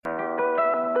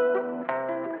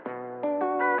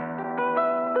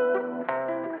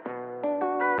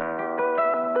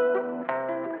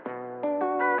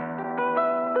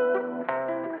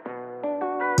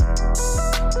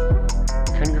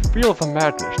Feel the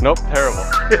madness. Nope, terrible.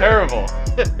 Terrible.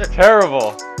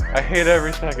 Terrible. I hate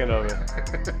every second of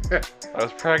it. I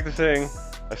was practicing.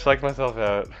 I psyched myself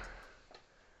out.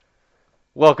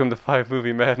 Welcome to 5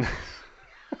 Movie Madness.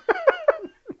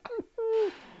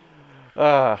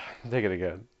 Take it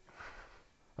again.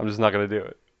 I'm just not gonna do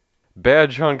it.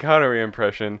 Bad Sean Connery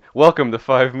impression. Welcome to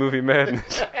 5 Movie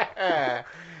Madness.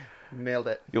 Nailed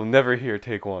it. You'll never hear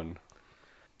take 1.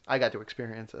 I got to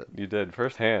experience it. You did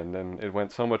firsthand, and it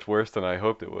went so much worse than I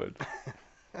hoped it would.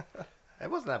 It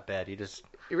wasn't that bad. It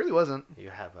really wasn't. You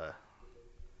have a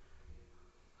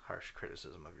harsh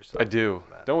criticism of yourself. I do.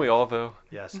 Don't we all, though?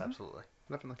 Yes, absolutely.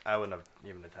 Definitely. I wouldn't have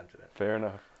even attempted it. Fair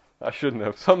enough. I shouldn't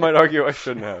have. Some might argue I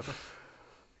shouldn't have.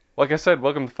 Like I said,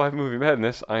 welcome to 5 Movie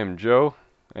Madness. I am Joe,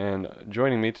 and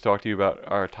joining me to talk to you about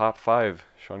our top 5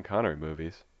 Sean Connery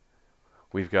movies,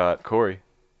 we've got Corey.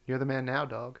 You're the man now,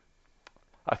 dog.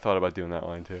 I thought about doing that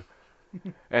line too.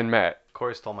 And Matt.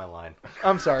 Corey stole my line.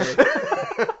 I'm sorry.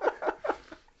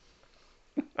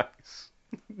 Nice.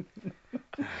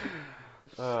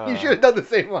 You should have done the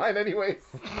same line anyways.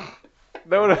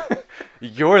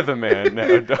 You're the man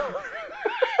now, dog.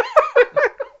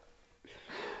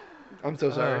 I'm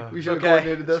so sorry. We should have Okay,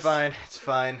 coordinated this. It's fine. It's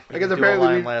fine. I guess didn't do a apparently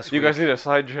line we- last You week. guys need a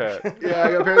side chat. Yeah,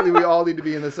 apparently we all need to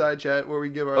be in the side chat where we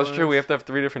give our That's true. We lines. have to have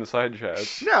 3 different side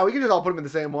chats. No, we can just all put them in the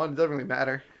same one. It doesn't really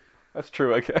matter. That's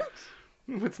true, I guess.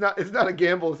 It's not a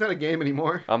gamble. It's not a game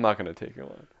anymore. I'm not gonna take your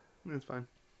line. It's fine.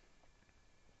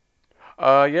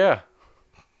 Yeah.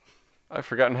 I've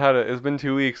forgotten how to. It's been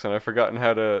 2 weeks, and I've forgotten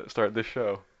how to start this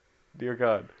show. Dear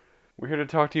God. We're here to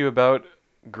talk to you about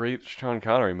great Sean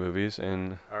Connery movies,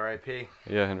 and R.I.P.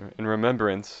 yeah, in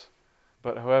remembrance.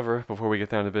 But however, before we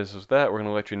get down to business with that, we're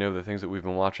gonna let you know the things that we've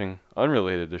been watching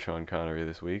unrelated to Sean Connery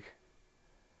this week.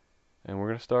 And we're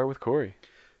gonna start with Corey.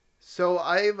 So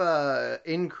I've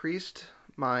increased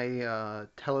my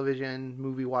television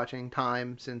movie watching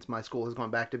time since my school has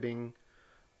gone back to being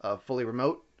fully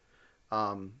remote.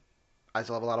 I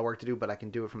still have a lot of work to do, but I can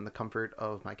do it from the comfort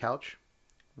of my couch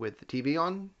with the TV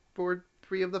on for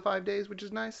 3 of the 5 days, which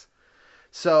is nice.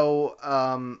 So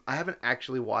I haven't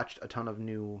actually watched a ton of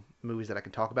new movies that I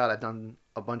can talk about. I've done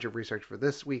a bunch of research for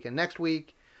this week and next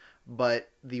week, but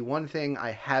the one thing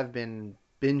I have been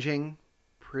binging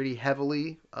pretty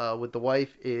heavily with the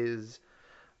wife is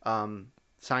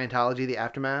Scientology: The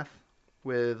Aftermath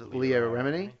with Leah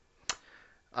Remini.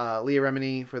 Leah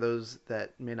Remini, for those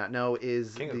that may not know,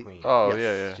 is King of Queens. Oh, yes,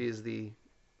 yeah. She is the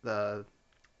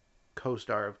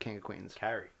co-star of King of Queens.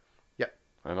 Carrie.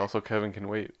 And also Kevin Can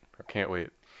Wait. Or Can't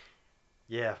Wait.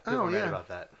 Yeah, people are mad yeah. about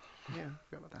that. Yeah, I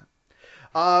forgot about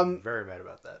that. Very mad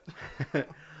about that.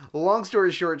 Long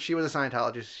story short, she was a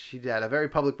Scientologist. She had a very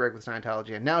public break with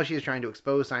Scientology, and now she is trying to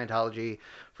expose Scientology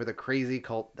for the crazy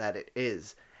cult that it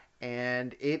is.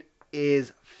 And it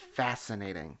is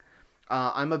fascinating.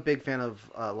 I'm a big fan of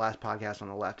Last Podcast on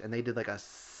the Left, and they did like a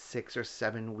 6 or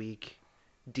 7 week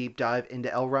deep dive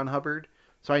into L. Ron Hubbard.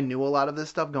 So I knew a lot of this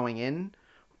stuff going in,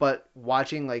 but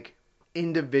watching like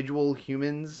individual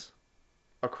humans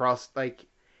across like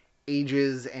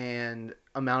ages and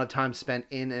amount of time spent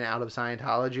in and out of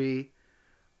Scientology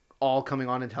all coming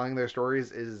on and telling their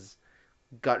stories is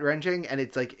gut-wrenching, and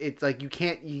it's like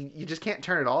you just can't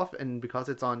turn it off, and because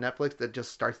it's on Netflix that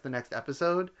just starts the next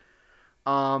episode.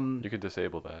 You could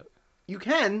disable that. You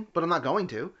can, but I'm not going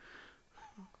to.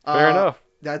 Fair enough.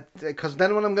 That because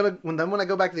then when I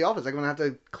go back to the office, I'm gonna have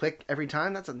to click every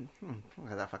time. I don't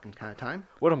have that fucking kind of time.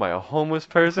 What am I, a homeless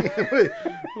person?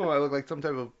 Oh, I look like some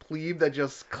type of plebe that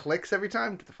just clicks every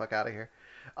time. Get the fuck out of here.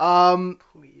 I'm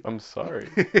sorry.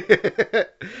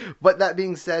 But that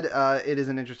being said, it is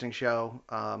an interesting show.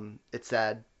 It's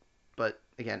sad, but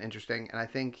again, interesting. And I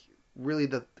think really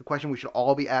the question we should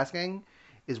all be asking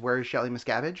is, where is Shelley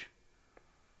Miscavige?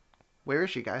 Where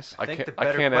is she, guys? I think can't, the I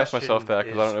better can't ask myself that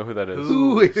question because I don't know who that is.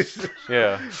 Who is?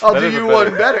 Yeah. I'll that do is a you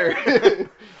one better.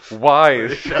 Why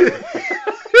is Shelley?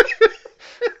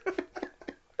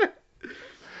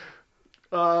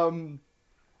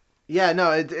 Yeah,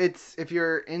 no, it's if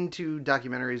you're into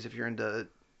documentaries, if you're into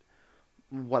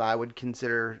what I would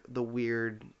consider the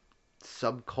weird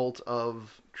subcult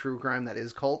of true crime that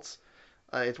is cults,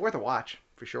 it's worth a watch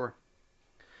for sure.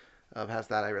 Past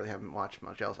that, I really haven't watched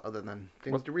much else other than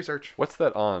things to research. What's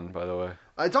that on, by the way?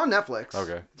 It's on Netflix.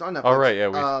 Okay. It's on Netflix. Oh, right,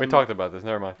 yeah, we talked about this.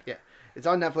 Never mind. Yeah, it's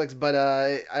on Netflix, but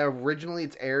originally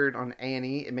it's aired on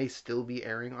A&E. It may still be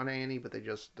airing on A&E, but they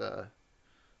just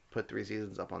put 3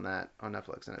 seasons up on that on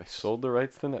Netflix, and They it's sold the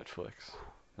rights to Netflix.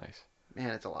 Nice.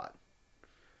 man, it's a lot.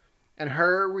 And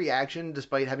her reaction,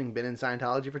 despite having been in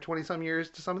Scientology for 20-some years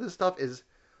to some of this stuff, is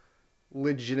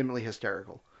legitimately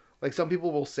hysterical. Like, some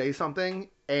people will say something,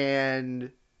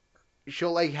 and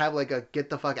she'll like have like a get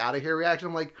the fuck out of here reaction.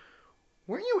 I'm like,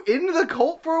 weren't you in the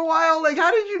cult for a while? Like,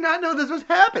 how did you not know this was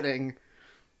happening?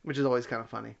 Which is always kind of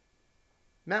funny.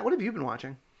 Matt, what have you been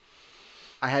watching?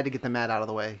 I had to get the Matt out of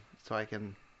the way so I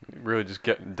can. Really, just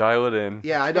dial it in.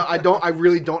 Yeah, I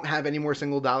really don't have any more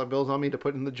single dollar bills on me to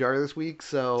put in the jar this week.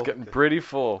 So It's getting pretty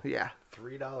full. yeah,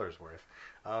 $3 worth.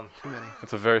 too many.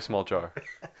 It's a very small jar.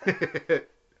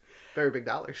 Very big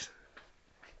dollars.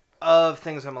 Of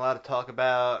things I'm allowed to talk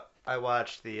about, I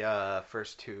watched the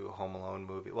first two Home Alone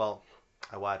movie. Well,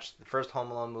 I watched the first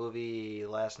Home Alone movie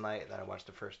last night. Then I watched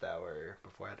the first hour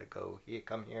before I had to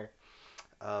come here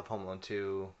of Home Alone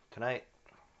 2 tonight.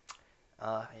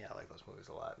 Yeah, I like those movies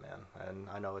a lot, man. And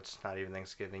I know it's not even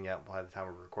Thanksgiving yet by the time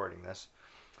we're recording this.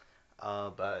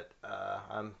 But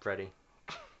I'm ready.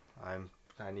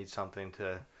 I need something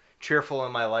to cheerful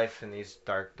in my life in these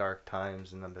dark, dark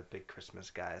times, and I'm a big Christmas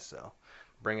guy, so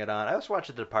bring it on. I also watched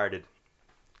The Departed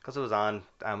because it was on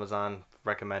Amazon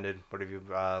recommended. What have you?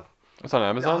 It's on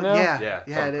Amazon now? Yeah, Yeah, it's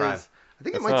yeah, on it Prime. is. I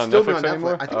think it It's might not on still be Netflix on Netflix.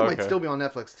 anymore? I think Oh, it might okay. still be on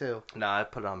Netflix too. No, I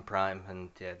put it on Prime, and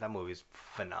yeah, that movie's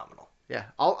phenomenal. Yeah,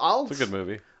 I'll It's a good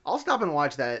movie. I'll stop and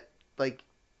watch that. Like,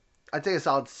 I'd say a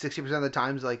solid 60% of the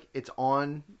times, like it's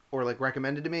on or like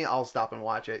recommended to me, I'll stop and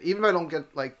watch it, even if I don't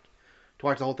get like to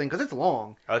watch the whole thing because it's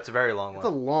long. Oh, it's a very long It's a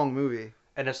one, long movie.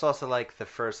 and it's also like the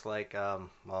first well, I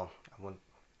wouldn't,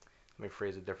 let me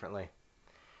phrase it differently.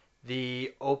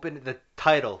 The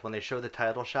title, when they show the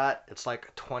title shot, it's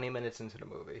like 20 minutes into the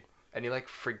movie. And you like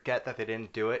forget that they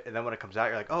didn't do it, and then when it comes out,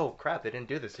 you're like, "Oh crap, they didn't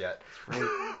do this yet."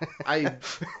 I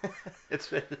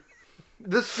it's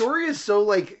the story is so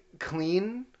like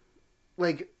clean,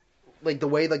 like the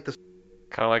way like the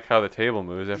Kind of like how the table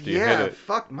moves after you yeah, hit it.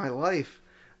 fuck my life.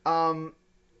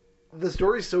 The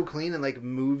story's so clean and like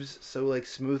moves so like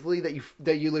smoothly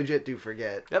that you legit do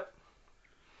forget. Yep.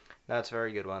 That's a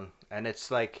very good one, and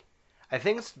it's like, I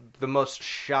think it's the most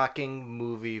shocking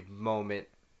movie moment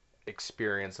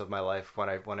experience of my life when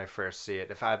I first see it.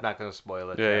 If I'm not going to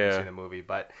spoil it, if Yeah, I haven't yeah. seen the movie,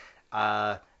 but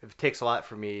it takes a lot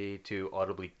for me to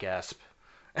audibly gasp.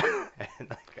 And,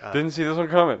 like, Didn't see this one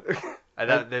coming.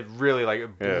 that really like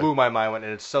Yeah. blew my mind when,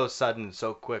 and it's so sudden and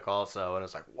so quick also, and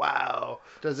it's like wow.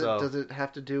 Does So- it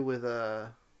have to do with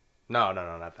No,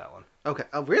 not that one. Okay.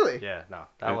 Oh, really? Yeah, no,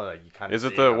 that one you kind of. Is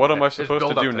it the what am I supposed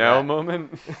to do now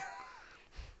moment?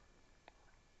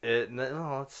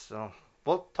 No, it's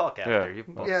we'll talk after. Yeah. You've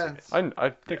both Yeah, seen it. I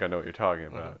think I know what you're talking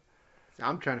about.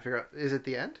 I'm trying to figure out. Is it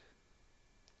the end?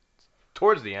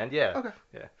 Towards the end, yeah. Okay.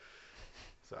 Yeah.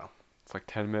 So. It's like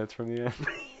 10 minutes from the end.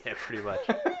 Yeah, pretty much.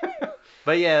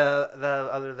 But yeah,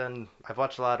 other than I've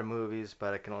watched a lot of movies,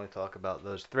 but I can only talk about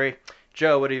those three.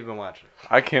 Joe, what have you been watching?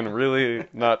 I can really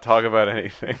not talk about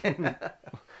anything.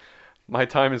 My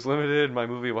time is limited. My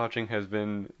movie watching has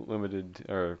been limited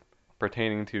or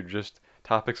pertaining to just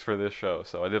topics for this show.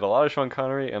 So I did a lot of Sean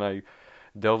Connery, and I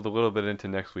delved a little bit into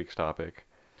next week's topic.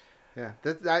 Yeah.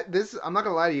 This I'm not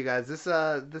gonna lie to you guys.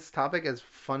 This topic, as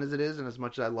fun as it is, and as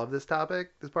much as I love this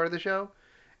topic, this part of the show,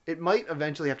 it might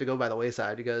eventually have to go by the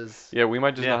wayside because Yeah, we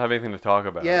might just Yeah. not have anything to talk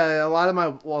about. yeah, a lot of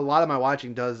my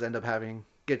watching does end up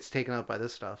gets taken up by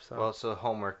this stuff. So Well, so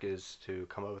homework is to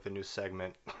come up with a new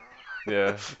segment. Yeah.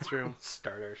 it's true.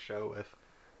 Start our show with.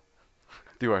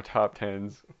 Do our top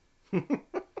tens.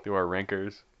 Do our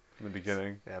rankers in the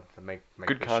beginning. Yeah, to make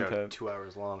Good the show content. 2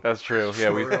 hours long. That's true. Yeah,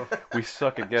 we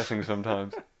suck at guessing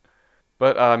sometimes.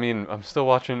 But I mean, I'm still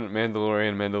watching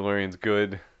Mandalorian. Mandalorian's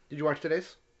good. Did you watch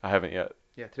today's? I haven't yet.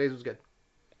 Yeah, today's was good.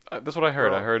 That's what I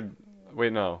heard. Oh. I heard.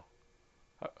 Wait, no.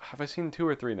 Have I seen 2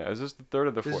 or 3 now? Is this the third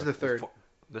or the This fourth? is the third.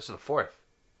 This is the fourth.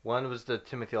 One was the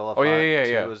Timothy Olyphant. Oh,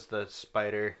 yeah. Two was the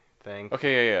spider thing.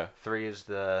 Okay, yeah. 3 is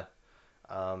the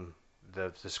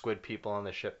squid people on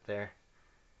the ship there.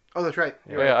 Oh, that's right.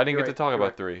 Yeah, You're right. I didn't You're get to right. talk You're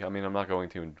about right. 3. I mean, I'm not going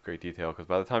to in great detail because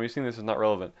by the time you've seen this, it's not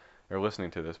relevant. Or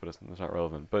listening to this, but it's not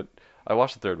relevant. But I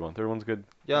watched the third one. Third one's good.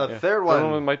 Yeah, the Yeah. third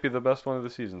Third one. might be the best one of the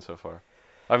season so far.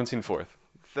 I haven't seen fourth.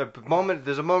 There's a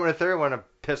moment in the third one that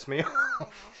pissed me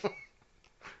off.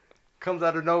 Comes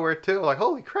out of nowhere too. Like,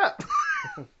 holy crap.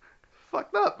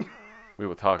 Fucked up. We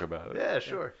will talk about it. Yeah,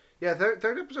 sure. Yeah,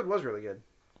 third episode was really good.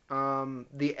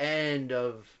 The end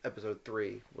of episode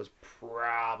 3 was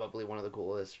probably one of the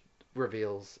coolest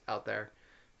reveals out there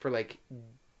for like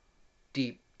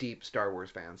deep Star Wars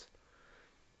fans.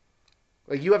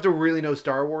 Like you have to really know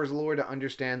Star Wars lore to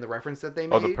understand the reference that they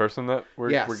made. Oh, the person that we're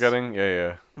Yes. getting?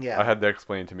 Yeah. Yeah. I had that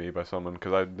explained to me by someone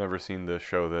because I'd never seen the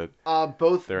show that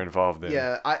Both. they're involved in.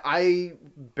 Yeah, I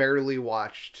barely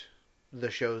watched the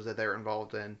shows that they're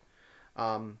involved in.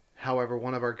 However,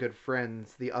 one of our good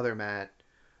friends, the other Matt,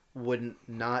 wouldn't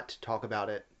not talk about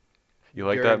it You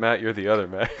like During- that, Matt? You're the other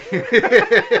Matt.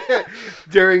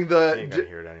 during You ain't gonna the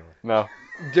hear it anyway. No.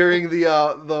 during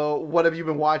the what have you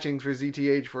been watching for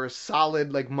ZTH for a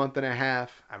solid like month and a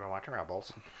half. I've been watching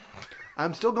Rebels.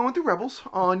 I'm still going through Rebels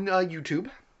on YouTube.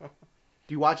 Do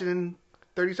you watch it in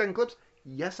 30-second clips?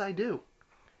 Yes, I do.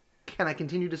 Can I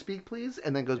continue to speak, please?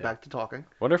 And then goes Yeah. back to talking.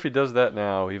 Wonder if he does that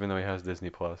now, even though he has Disney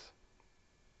Plus.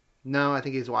 No, I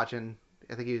think he's watching.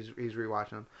 I think he's rewatching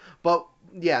them. But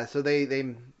yeah, so they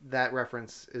that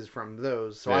reference is from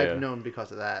those. So Yeah, I've yeah. known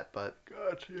because of that. But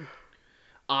Gotcha.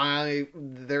 I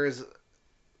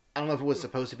don't know if it was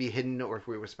supposed to be hidden or if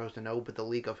we were supposed to know, but the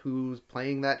leak of who's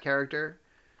playing that character.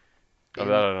 Oh,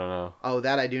 that I don't know. Oh,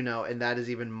 that I do know, and that is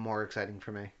even more exciting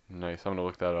for me. Nice. I'm gonna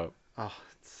look that up. Oh,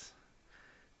 it's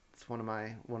one of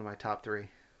my top 3.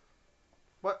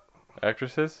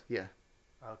 Actresses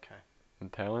Okay.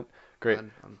 and talent. Great.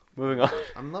 I'm Moving on.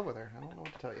 I'm in love with her. I don't know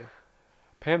what to tell you.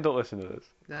 Pam, don't listen to this.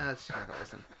 Nah, she's not gonna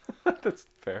listen. That's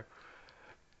fair.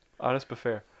 Honest but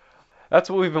fair. That's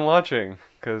what we've been watching,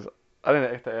 because I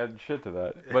didn't have to add shit to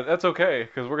that. But that's okay,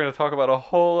 because we're going to talk about a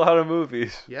whole lot of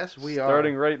movies. Yes, we are.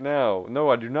 Starting right now. No,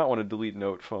 I do not want to delete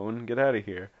Note Phone. Get out of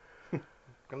here.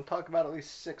 Gonna talk about at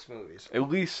least 6 movies. At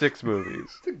least 6 movies.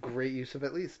 It's a great use of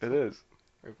at least. It is.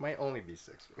 It might only be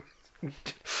 6 movies.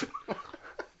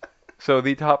 So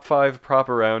the top 5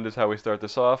 proper round is how we start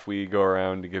this off. We go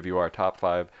around to give you our top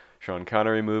 5 Sean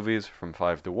Connery movies from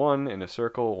 5 to 1 in a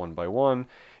circle, 1 by 1.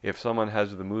 If someone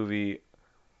has the movie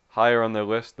higher on their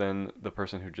list than the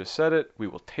person who just said it, we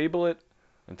will table it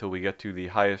until we get to the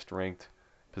highest ranked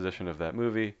position of that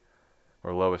movie,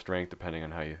 or lowest ranked, depending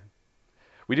on how you...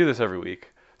 We do this every week.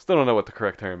 Still don't know what the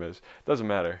correct term is. Doesn't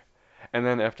matter. And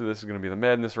then after this is going to be the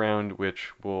madness round, which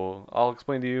I'll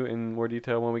explain to you in more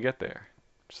detail when we get there.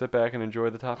 Sit back and enjoy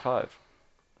the top 5.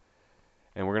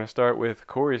 And we're going to start with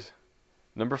Corey's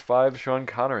number 5 Sean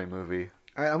Connery movie.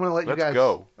 All right, I'm gonna let you Let's guys.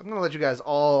 go. I'm gonna let you guys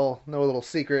all know a little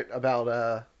secret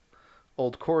about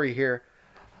old Corey here.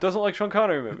 Doesn't like Sean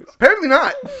Connery movies. Apparently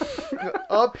not.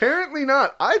 Apparently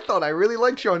not. I thought I really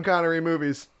liked Sean Connery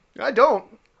movies. I don't.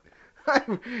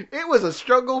 It was a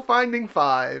struggle finding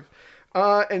 5.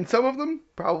 And some of them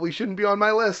probably shouldn't be on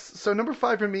my list. So number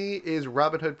 5 for me is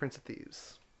Robin Hood, Prince of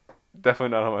Thieves.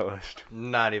 Definitely not on my list.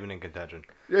 Not even in contention.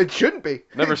 It shouldn't be.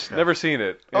 Never seen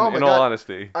it. Oh my In all God.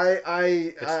 honesty, It's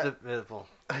it's been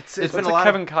it's a a lot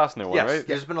Kevin Costner one, yes, right?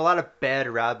 there's been a lot of bad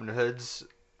Robin Hoods.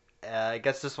 I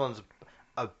guess this one's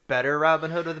a better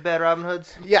Robin Hood of the bad Robin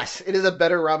Hoods. Yes, it is a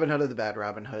better Robin Hood of the bad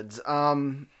Robin Hoods.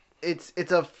 It's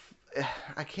a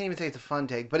I can't even say it's a fun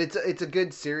take, but it's a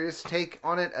good serious take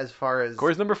on it as far as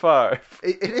Corey's number 5.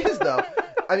 it is though.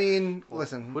 I mean,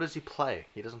 listen. What does he play?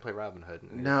 He doesn't play Robin Hood.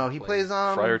 No, he plays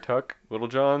Friar Tuck, Little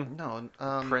John. no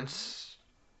Prince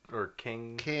or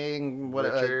King. King what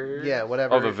Richard? yeah,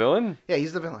 whatever. Oh, the villain? Yeah,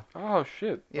 he's the villain. Oh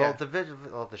shit. Yeah.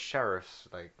 Well, the sheriff's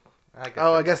like. I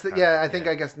guess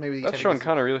I guess maybe That's Sean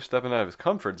Connery really stepping out of his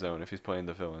comfort zone if he's playing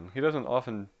the villain. He doesn't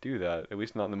often do that, at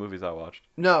least not in the movies I watched.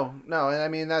 No, and I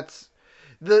mean that's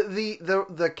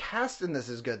the cast in this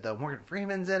is good though. Morgan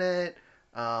Freeman's in it.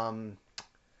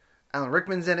 Alan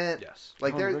Rickman's in it. Yes.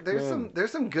 Like Alan Rickman.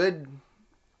 there's some good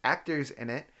actors in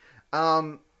it.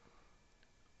 I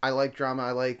like drama.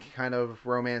 I like kind of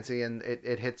romancy, and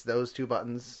it hits those 2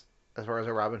 buttons as far as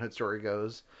a Robin Hood story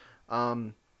goes.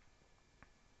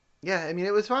 Yeah, I mean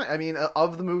it was fine. I mean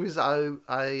of the movies I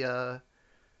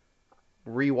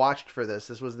rewatched for this,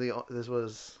 this was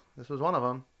one of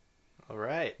them. All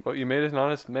right. Well, you made an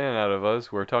honest man out of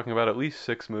us. We're talking about at least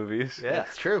 6 movies. Yeah.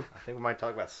 That's true. I think we might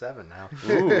talk about 7 now.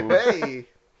 Ooh. Hey.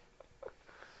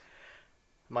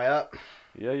 Am I up?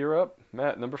 Yeah, you're up.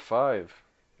 Matt, number 5.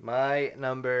 My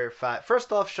number 5.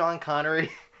 First off, Sean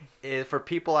Connery, is, for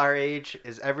people our age,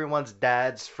 is everyone's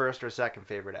dad's first or second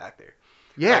favorite actor.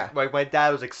 Yeah. Like my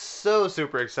dad was like so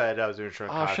super excited I was doing Sean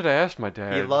Oh, Connery. should have asked my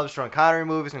dad. He loves Sean Connery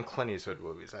movies and Clint Eastwood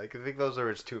movies. I think those are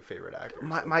his 2 favorite actors.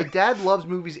 My dad loves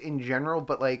movies in general,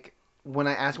 but like when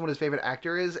I ask him what his favorite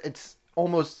actor is, it's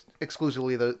almost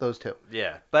exclusively those 2.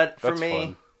 Yeah, but for That's me,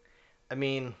 fun. I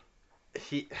mean,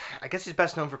 I guess he's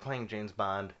best known for playing James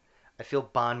Bond. I feel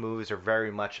Bond movies are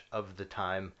very much of the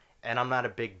time, and I'm not a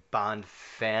big Bond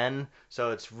fan, so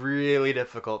it's really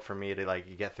difficult for me to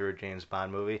like get through a James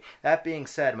Bond movie. That being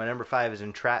said, my number 5 is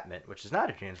Entrapment, which is not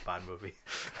a James Bond movie.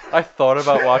 I thought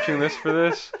about watching this for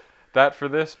this,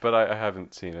 but I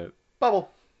haven't seen it. Bubble.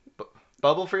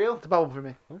 Bubble for you? It's a bubble for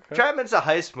me. Okay. Entrapment's a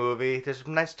heist movie. There's a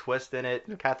nice twist in it.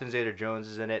 Catherine Zeta-Jones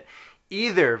is in it.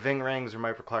 Either Ving Rhames or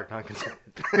Michael Clark Duncan's in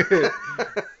it.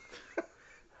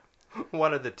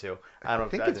 One of the two. I don't. I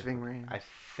think it's Ving Rhames. I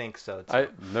think so too.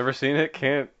 I've never seen it.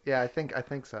 Can't. Yeah, I think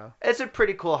so. It's a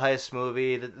pretty cool heist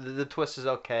movie. The twist is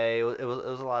okay. It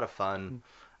was a lot of fun.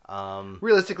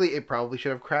 Realistically, it probably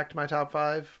should have cracked my top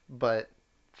 5, but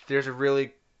There's a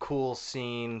really cool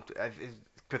scene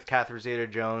with Catherine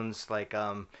Zeta-Jones. Like,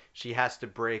 she has to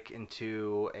break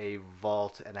into a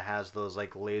vault, and it has those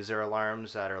like laser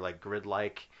alarms that are like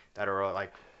grid-like, that are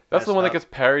like. That's the one that messed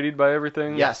gets parodied by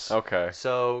everything. Yes. Okay.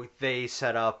 So they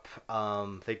set up,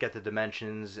 they get the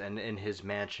dimensions, and in his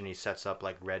mansion he sets up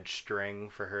like red string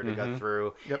for her to go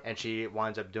through, Yep. and she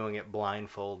winds up doing it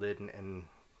blindfolded and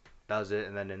does it,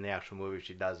 and then in the actual movie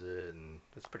she does it, and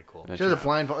it's pretty cool. Yeah. she has a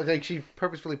blindfold. Like she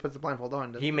purposefully puts the blindfold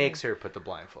on. doesn't He she? makes her put the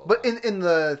blindfold. But on. in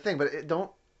the thing, but it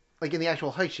don't like in the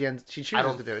actual heist. She chooses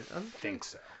don't to do it. think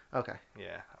so. Okay.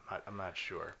 Yeah, I'm not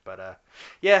sure, but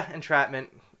yeah, Entrapment.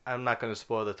 I'm not going to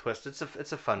spoil the twist. It's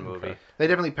a fun movie. Okay. They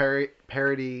definitely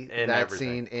parody In that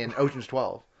everything. scene in Ocean's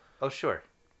 12. Oh sure.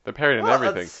 They're parodying Well,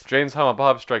 everything. that's- James Silent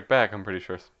Bob Strike Back. I'm pretty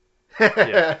sure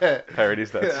Yeah. parodies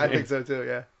that scene. I think so too.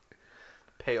 Yeah.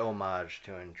 Pay homage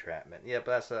to Entrapment. Yep,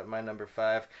 that's my number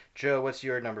 5. Joe, what's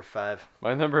your number 5?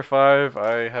 My number 5,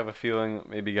 I have a feeling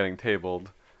maybe getting tabled,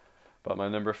 but my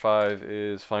number 5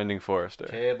 is Finding Forrester.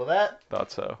 Table that. Thought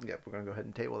so. Yep. We're gonna go ahead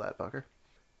and table that fucker.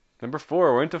 Number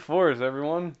 4, we're into 4s,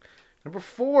 everyone. Number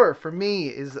 4 for me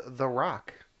is The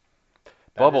Rock. That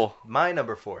Bubble. is my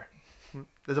number 4.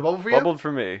 There's a bubble for you. Bubbled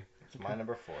for me. It's my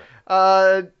number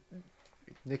 4.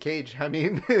 Nick Cage. I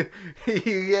mean,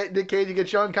 you get Nick Cage, you get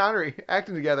Sean Connery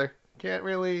acting together. Can't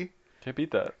Can't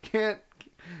beat that.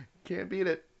 beat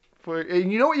it.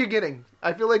 And you know what you're getting.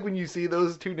 I feel like when you see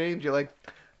those two names, you're like,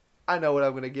 I know what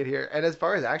I'm gonna get here. And as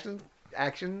far as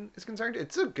action is concerned,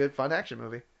 it's a good, fun action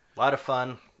movie. A lot of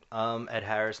fun. Ed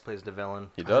Harris plays the villain.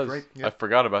 He does. right, yeah. I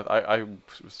forgot about. I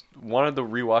wanted to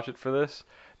rewatch it for this.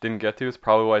 Didn't get to. It's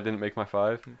probably why I didn't make my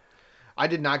 5. I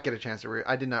did not get a chance to.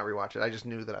 I did not rewatch it. I just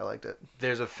knew that I liked it.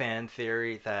 There's a fan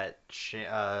theory that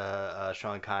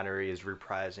Sean Connery is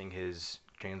reprising his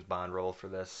James Bond role for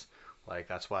this. Like,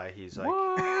 that's why he's like,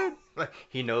 What? like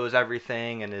he knows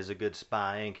everything and is a good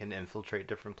spy and can infiltrate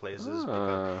different places.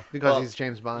 Because Well, he's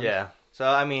James Bond. Yeah. So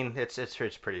I mean, it's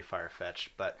pretty far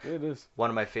fetched, but It is. one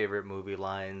of my favorite movie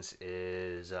lines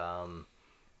is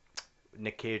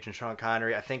Nick Cage and Sean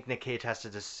Connery. I think Nick Cage has to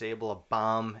disable a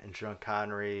bomb, and Sean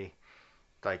Connery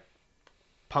like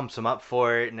pumps him up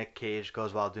for it. Nick Cage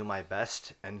goes, "Well, I'll do my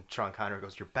best," and Sean Connery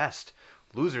goes, "Your best?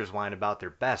 Losers whine about their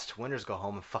best. Winners go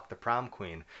home and fuck the prom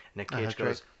queen." Nick Cage that's goes,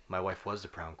 right. "My wife was the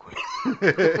prom queen."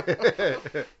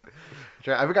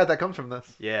 Sure, I forgot that comes from this.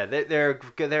 Yeah, they're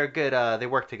good. They're good. They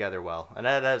work together well, and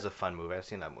that is a fun movie. I've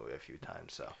seen that movie a few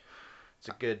times, so it's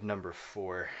a good number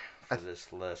 4 for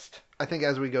this list. I think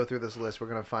as we go through this list, we're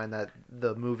gonna find that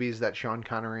the movies that Sean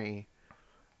Connery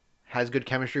has good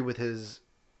chemistry with his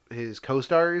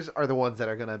co-stars are the ones that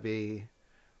are gonna be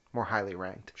more highly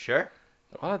ranked. Sure.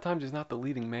 A lot of times he's not the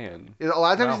leading man. A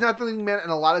lot of times No. he's not the leading man, and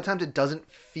a lot of times it doesn't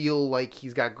feel like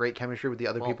he's got great chemistry with the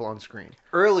other Well, people on screen.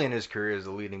 Early in his career as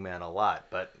the leading man a lot,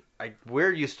 but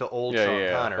we're used to old Yeah, Sean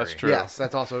yeah, Connery. that's true. Yes,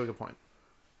 that's also a good point.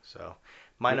 So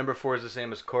my number 4 is the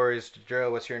same as Corey's.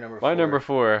 Joe, what's your number 4? My number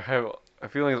 4, I have a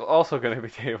feeling is also going to be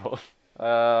tabled.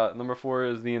 Number 4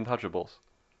 is The Untouchables.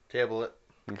 Table it.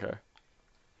 Okay.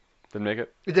 Didn't make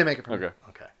it? It did make it for me. Okay.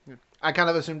 Okay. I kind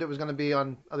of assumed it was going to be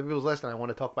on other people's list, and I want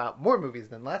to talk about more movies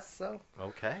than less. So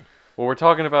Okay. Well, we're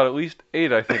talking about at least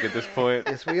 8, I think, at this point.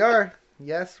 yes, we are.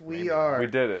 Yes, we Maybe. are. We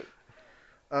did it.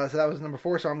 So that was number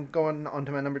 4. So I'm going on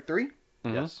to my number 3.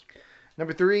 Mhm. Yes.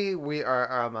 Number 3, we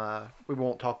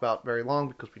won't talk about very long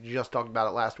because we just talked about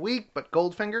it last week. But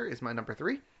Goldfinger is my number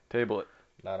 3. Table it.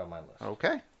 Not on my list.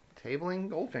 Okay, tabling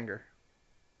Goldfinger.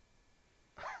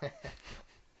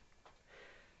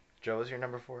 Joe, was your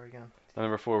number 4 again? My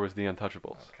number 4 was The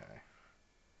Untouchables. Okay.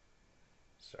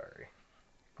 Sorry.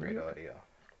 Great audio.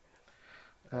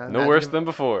 No worse than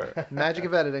before. magic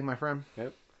of editing, my friend.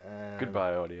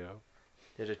 Goodbye, audio.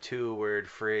 There's a 2-word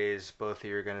phrase both of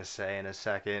you are going to say in a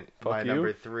second. Fuck My you.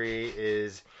 number 3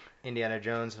 is Indiana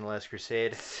Jones and the Last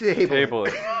Crusade. Table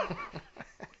it.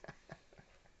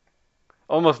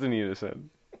 Almost in unison.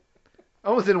 I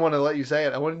almost didn't want to let you say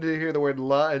it. I wanted to hear the word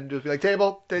 "la" and just be like,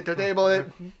 table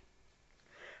it.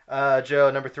 Joe,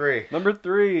 number 3. Number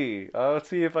 3. Let's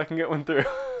see if I can get one through.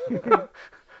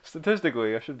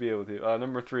 Statistically, I should be able to.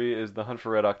 Number 3 is The Hunt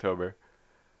for Red October.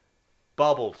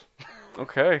 Bubbled.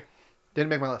 Okay. Didn't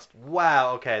make my list.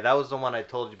 Wow, okay. That was the one I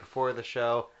told you before the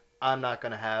show. I'm not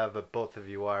going to have, but both of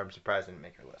you are. I'm surprised I didn't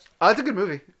make your list. Oh, it's a good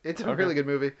movie. It's a Okay. really good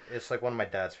movie. It's like one of my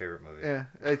dad's favorite movies. Yeah,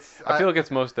 it's. I feel like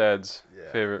it's most dads'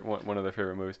 Yeah. favorite, one of their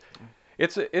favorite movies.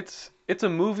 It's a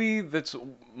movie that's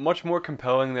much more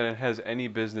compelling than it has any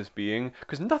business being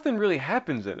because nothing really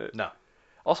happens in it. No.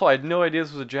 Also, I had no idea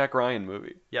this was a Jack Ryan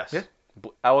movie. Yes. Yeah.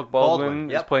 Alec Baldwin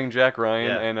is Yep. playing Jack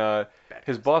Ryan, Yeah. and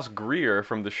his boss Greer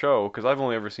from the show. Because I've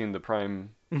only ever seen the Prime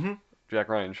Mhm. Jack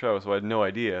Ryan show, so I had no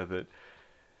idea that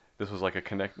this was like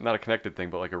not a connected thing,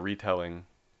 but like a retelling.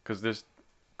 Because there's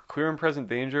Clear and Present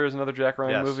Danger is another Jack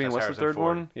Ryan Yes, movie, and that's what's the Harrison third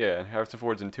Ford. one? Yeah, and Harrison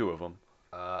Ford's in two of them.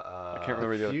 I can't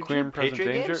remember the other. Future? Clear and Present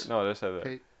Patriot Danger? Games? No, I said that.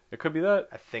 Pa- It could be that.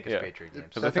 I think it's Yeah. Patriot Games.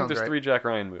 Because That I think sounds there's right. 3 Jack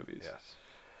Ryan movies. Yes.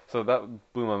 So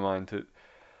that blew my mind to.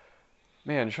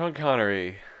 Man, Sean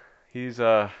Connery, he's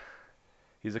a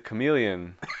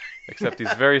chameleon, except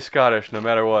he's very Scottish no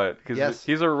matter what. Because Yes.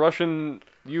 he's a Russian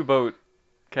U-boat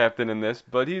captain in this,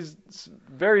 but he's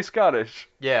very Scottish.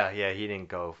 Yeah, he didn't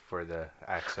go for the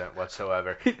accent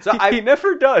whatsoever. He, So I he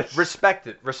never does. respect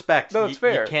it. Respect. No, it's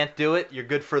fair. You can't do it. You're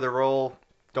good for the role.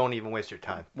 Don't even waste your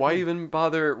time. Why even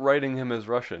bother writing him as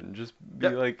Russian? Just be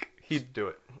Yep. like Just do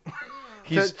it.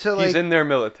 he's To, he's like- in their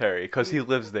military because he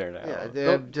lives there now.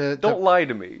 Yeah, Don't lie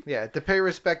to me. Yeah, to pay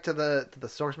respect to the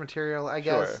source material, I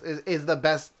guess, Sure. is the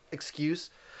best excuse.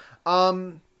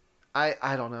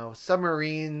 I don't know.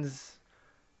 Submarines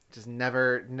just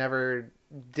never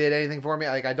did anything for me.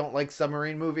 Like, I don't like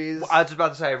submarine movies. Well, I was about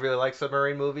to say I really like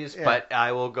submarine movies, Yeah. but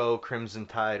I will go Crimson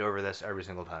Tide over this every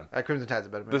single time. Crimson Tide's a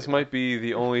better movie. This might be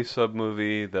the only sub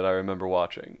movie that I remember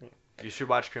watching. You should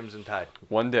watch Crimson Tide.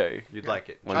 One day. You'd like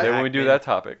it. One day when we do that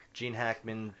topic. Gene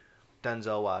Hackman,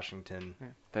 Denzel Washington.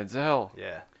 Denzel.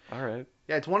 Yeah. All right.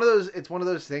 Yeah, it's one of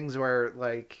those things where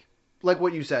like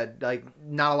what you said, like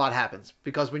not a lot happens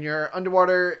because when you're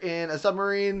underwater in a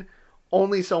submarine,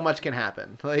 only so much can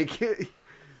happen. Like,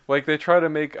 Like they try to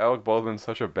make Alec Baldwin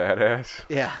such a badass.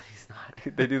 yeah, he's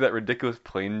not. They do that ridiculous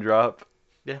plane drop.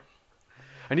 Yeah.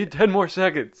 I need 10 more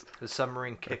seconds. The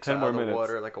submarine kicks 10 out more of the minutes.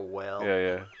 water like a whale.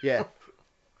 Yeah. Yeah,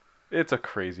 It's a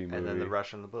crazy movie. And then the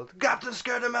Russian in the boat. Captain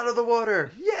scared him out of the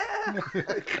water. Yeah.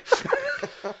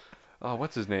 Oh,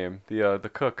 what's his name? The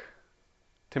cook.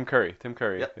 Tim Curry. Tim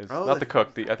Curry. Yep. Is Oh, not the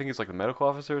cook. I think he's like the medical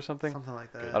officer or something. something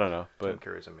like I that. don't know, Tim but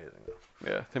Curry's amazing.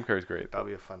 yeah, Tim Curry's great. That'll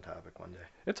be a fun topic one day.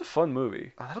 It's a fun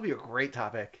movie. Oh, that'll be a great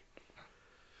topic.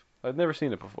 I've never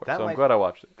seen it before, That so I'm might- glad I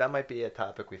watched it. That might be a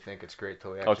topic we think it's great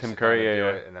till we Oh, actually Tim sit Curry, down and yeah,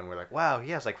 do yeah. it, and then we're like, wow,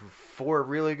 he has like 4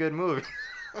 really good movies.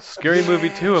 Scary Movie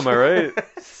 2, am I right?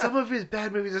 Some of his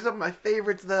bad movies are some of my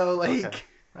favorites, though. Like, Okay.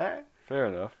 All right. Fair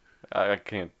enough. I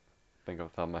can't think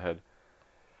off the top of my head.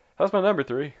 How's my number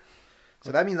 3?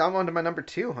 so that means I'm on to my number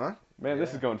 2, huh? Man, this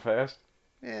Yeah. is going fast.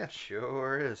 Yeah.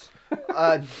 Sure is.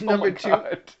 Number Oh my 2.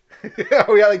 God.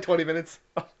 We got like 20 minutes.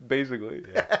 Basically.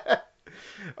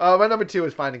 My number 2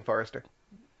 is Finding Forrester.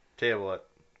 Tell you what,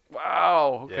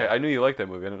 Wow. Okay, Yeah. I knew you liked that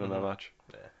movie. I didn't know that Mhm. much.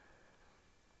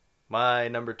 my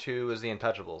number 2 is The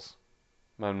Untouchables.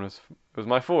 Mine was it was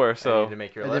my 4, I so need to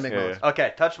make your I did list. make my my list.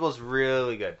 Okay, Touchable's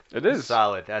really good. it is.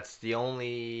 Solid. That's the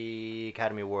only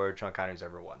Academy Award Sean Connery's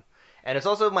ever won. And it's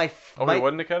also Oh, my wait,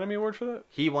 what an Academy Award for that?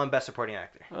 he won Best Supporting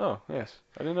Actor. Oh, yes.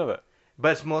 I didn't know that.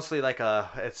 But it's mostly like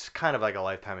it's kind of like a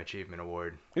Lifetime Achievement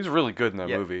Award. He's really good in that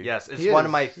Yeah, movie. Yes, it's He one is.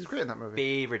 of my He's great in that movie.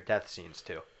 favorite death scenes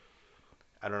too.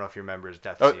 I don't know if you remember his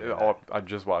death Oh, scene. in oh, I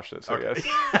just watched it, so Okay.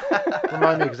 yes.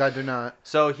 Remind me, because I do not.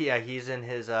 So he's in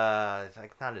his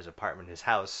like not his apartment, his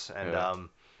house, and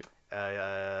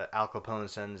Yeah. Al Capone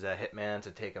sends a hitman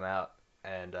to take him out,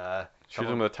 and Shoots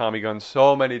him with a Tommy gun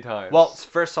so many times. well,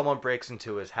 first someone breaks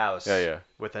into his house Yeah.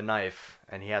 with a knife,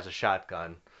 and he has a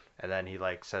shotgun, and then he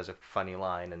like says a funny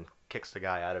line and kicks the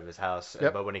guy out of his house.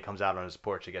 Yep. But when he comes out on his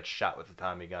porch, he gets shot with a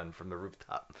Tommy gun from the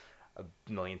rooftop a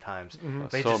million times. Mhm.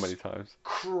 They So just- many times.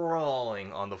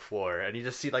 Crawling on the floor, and you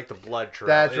just see like the blood trail.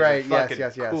 That's It's right, yes, fucking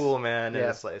yes, yes. Cool, man. And Yeah.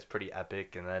 it's like it's pretty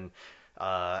epic. And then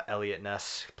Elliot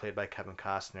Ness, played by Kevin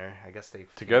Costner. I guess they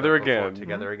Together teamed up before- again.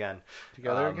 Together again.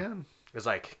 Together Um, again. Is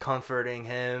like comforting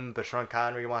him, but Sean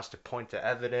Connery wants to point to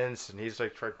evidence, and he's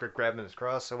like grabbing his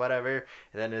cross or whatever.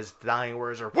 And then his dying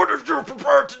words are, "What are you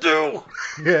prepared to do?"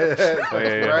 Yeah, that's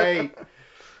yeah. right.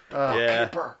 Yeah.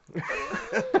 Keeper.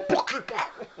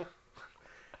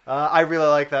 I really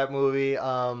like that movie.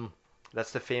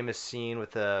 That's the famous scene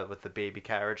with the baby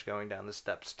carriage going down the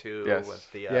steps too. Yes. With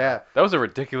the Yeah. That was a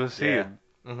ridiculous scene.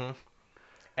 Yeah. Mm-hmm.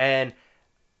 And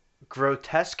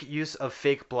grotesque use of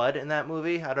fake blood in that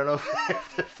movie. I don't know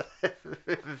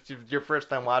if your first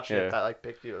time watching it, Yeah. that like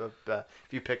picked you up,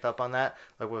 if you picked up on that.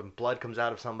 Like when blood comes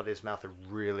out of somebody's mouth, it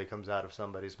really comes out of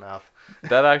somebody's mouth.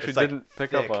 That I actually It's, like, didn't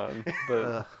pick thick. up on, but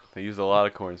Ugh. they used a lot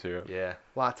of corn syrup. Yeah.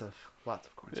 Lots of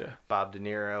corn. Yeah. Bob De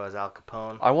Niro as Al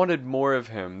Capone. I wanted more of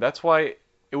him. That's why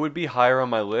it would be higher on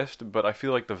my list, but I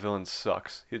feel like the villain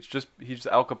sucks. He's just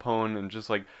Al Capone and just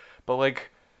like, but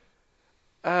like,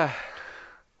 Ah,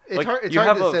 It's like hard. It's you hard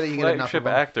have to a say that you get enough flagship of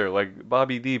them. actor like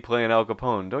Bobby D playing Al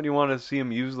Capone. Don't you want to see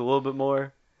him used a little bit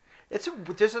more?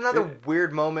 There's another It-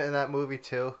 weird moment in that movie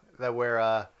too, that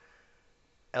where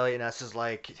Elliot Ness is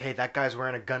like, "Hey, that guy's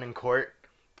wearing a gun in court,"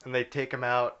 and they take him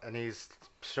out, and he's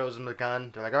shows him the gun.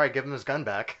 They're like, "All right, give him his gun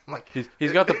back." I'm like,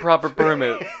 He's got the proper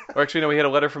permit. Or actually, no, he had a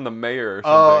letter from the mayor or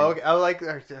something. oh, okay.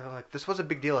 I'm like, this was a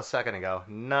big deal a second ago,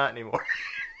 not anymore.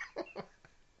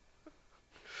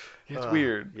 It's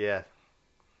weird. Yeah.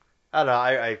 I don't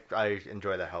know. I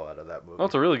enjoy the hell out of that movie. Well,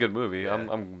 it's a really good movie. Yeah.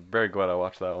 I'm very glad I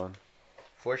watched that one.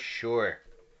 For sure.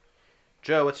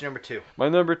 Joe, what's your number 2? My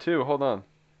number 2, hold on.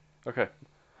 Okay.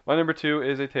 My number 2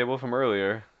 is a table from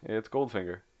earlier. It's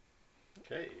Goldfinger.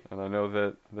 Okay. And I know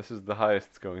that this is the highest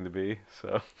it's going to be, so.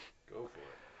 Go for it.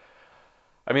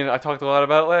 I mean, I talked a lot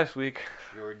about it last week.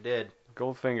 Sure did.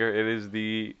 Goldfinger, it is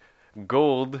the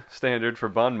gold standard for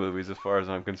Bond movies as far as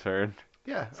I'm concerned.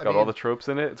 Yeah, It's got all the tropes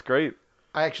in it. It's great.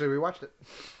 I actually rewatched it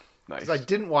Nice. because I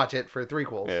didn't watch it for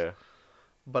threequels, Yeah.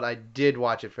 but I did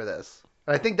watch it for this.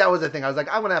 And I think that was the thing. I was like,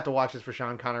 I'm gonna have to watch this for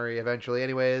Sean Connery eventually.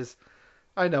 Anyways,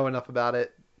 I know enough about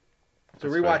it. So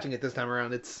That's rewatching it this time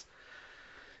around, it's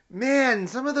man,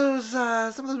 some of those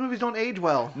movies don't age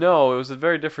well. No, it was a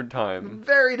very different time.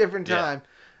 Very different Yeah. time.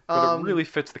 But it really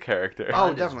fits the character. Oh,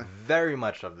 Bond is definitely. very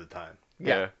much of the time.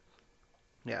 Yeah.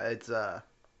 It's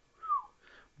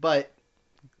but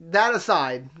that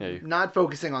aside, Yeah, you- not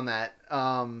focusing on that,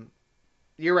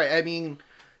 you're right. I mean,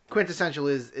 quintessential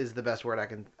is the best word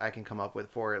I can come up with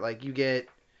for it. Like, you get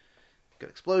good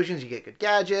explosions, you get good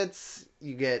gadgets,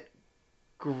 you get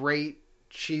great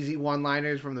cheesy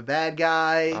one-liners from the bad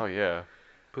guy. Oh, yeah.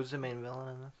 Who's the main villain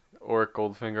in this? Or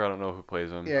Goldfinger, I don't know who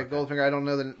plays him. Yeah, Goldfinger. I don't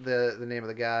know the name of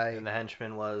the guy. And the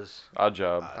henchman was Odd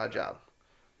Job. Odd Job.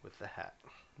 with the hat.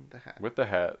 The hat. With the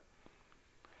hat.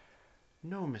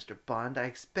 No, Mr. Bond, I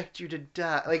expect you to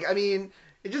die. Like, I mean,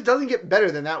 it just doesn't get better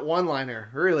than that one-liner,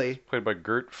 really. Played by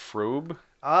Gert Frobe.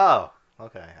 Oh,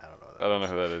 okay. I don't know. I don't know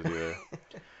who that is either.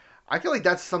 I feel like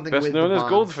that's something Best with known the as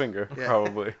Bonds. Goldfinger, Yeah.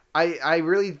 probably. I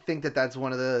really think that's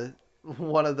one of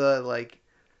the like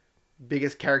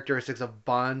biggest characteristics of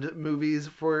Bond movies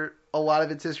for a lot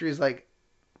of its history is like,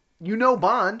 you know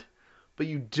Bond, but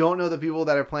you don't know the people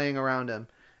that are playing around him.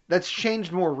 That's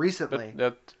changed more recently.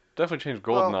 That definitely changed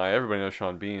Well- GoldenEye. Everybody knows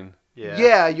Sean Bean.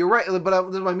 Yeah, you're right. But that's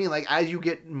what I mean. Like, as you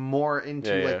get more into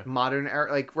Yeah, like yeah. modern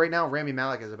era, like right now, Rami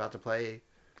Malek is about to play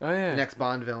Oh, yeah. the next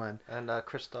Bond villain. And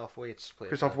Christoph Waltz played.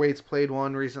 Christoph that. Waltz played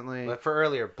one recently. But for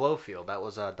earlier, Blofeld, that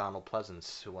was Donald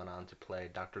Pleasance, who went on to play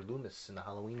Dr. Loomis in the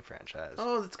Halloween franchise.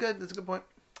 Oh, that's good. That's a good point.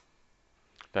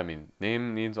 I mean,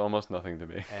 name means almost nothing to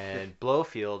me. And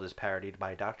Blofeld is parodied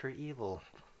by Dr. Evil.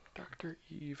 Dr.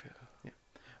 Evil.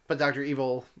 But Dr.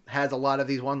 Evil has a lot of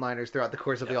these one-liners throughout the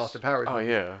course of the Yes. Austin Powers. Oh, movies.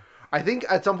 yeah. I think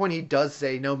at some point he does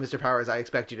say, "No, Mr. Powers, I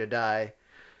expect you to die."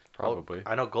 Probably.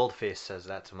 I know Goldface says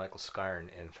that to Michael Scarn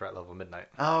in Threat Level Midnight.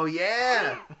 Oh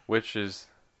yeah. Which is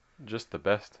just the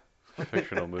best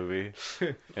fictional movie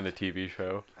in a TV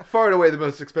show. Far and away the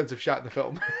most expensive shot in the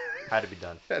film. Had to be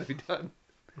done. Had to be done.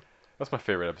 That's my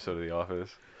favorite episode of The Office.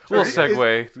 Sure. Little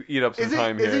segue, to eat up some Is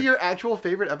time it here. your actual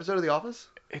favorite episode of The Office?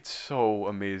 It's so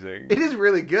amazing. It is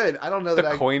really good. I don't know The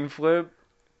that coin flip.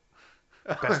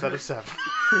 Best out of 7.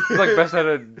 It's like best out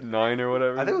of 9 or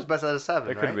whatever. I think it was best out of 7.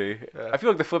 It right? could be. Yeah. I feel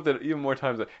like they flipped it even more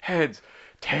times. Like, heads,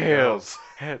 tails,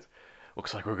 heads.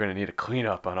 Looks like we're gonna need a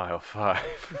cleanup on aisle 5.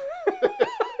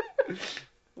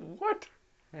 What?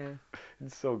 Yeah.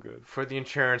 It's so good. For the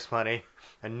insurance money.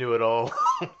 I knew it all.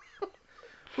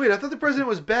 Wait, I thought the president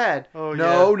was bad. Oh,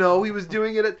 no, he was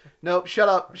doing it. Nope, shut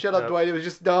up, Nope. Dwight. It was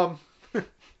just dumb. It's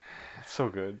so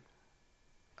good.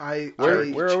 Where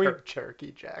Where are we?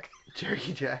 Cherokee Jack.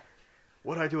 Cherokee Jack,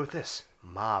 What do I do with this?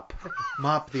 Mop.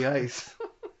 mop the ice.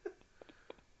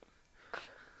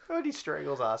 Oh, he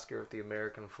strangles Oscar with the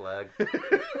American flag.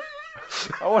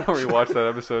 I want to rewatch that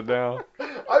episode now.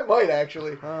 I might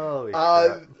actually. Holy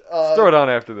Throw Throw it on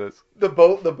after this. the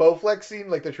Bowflex scene,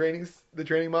 like the training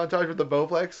montage with the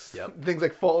Bowflex. Yep. Things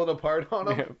like falling apart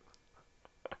on him.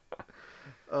 Yeah.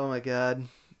 Oh my god.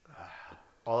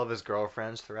 All of his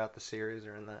girlfriends throughout the series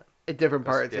are in that. At different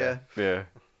parts, yeah. Yeah.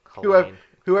 Helene.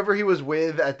 Whoever he was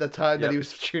with at the time that Yep. he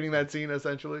was shooting that scene,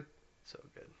 essentially. So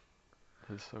good.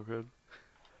 It's so good.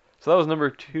 So that was number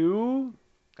 2.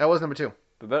 That was number 2.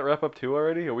 Did that wrap up 2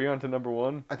 already? Are we on to number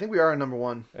 1? I think we are on number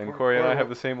 1. And Corey and I have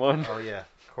the same one. Oh, yeah.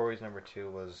 Corey's number 2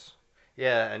 was...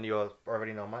 Yeah, and you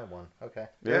already know my one. Okay.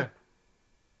 Yeah.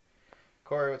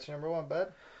 Corey, what's your number 1,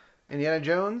 bud? Indiana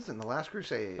Jones and the Last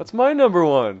Crusade. That's my number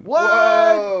 1. What?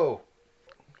 Whoa!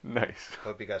 Nice.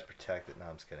 Hope you guys protect it. No,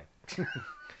 I'm just kidding.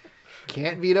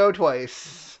 Can't veto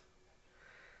twice.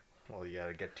 Well, you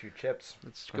gotta get 2 chips.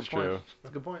 That's a That's good point. true.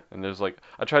 That's a good point. And there's like,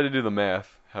 I tried to do the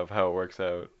math of how it works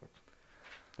out.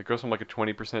 It goes from like a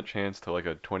 20% chance to like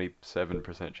a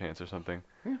 27% chance or something.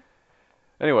 Yeah.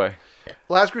 Anyway,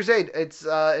 Last Crusade. It's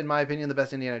in my opinion the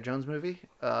best Indiana Jones movie.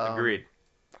 Agreed.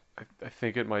 I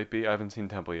think it might be. I haven't seen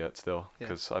Temple yet still Yeah.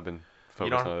 because I've been You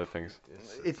focused on don't- other things.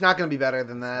 It's not going to be better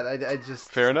than that. I just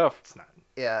Fair enough. It's not.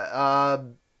 Yeah.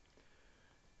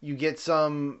 You get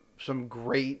some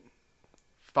great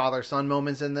father-son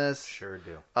moments in this. Sure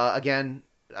do. Again,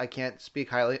 I can't speak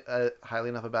highly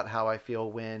enough about how I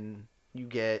feel when you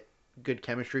get good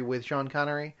chemistry with Sean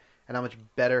Connery and how much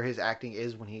better his acting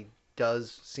is when he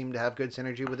does seem to have good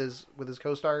synergy with his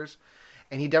co-stars,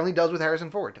 and he definitely does with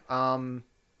Harrison Ford.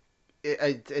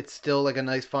 It's still like a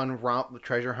nice fun romp,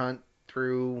 treasure hunt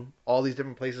through all these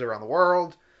different places around the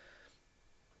world.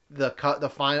 The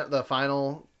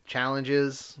final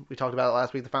challenges we talked about it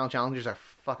last week. The final challenges are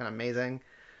fucking amazing.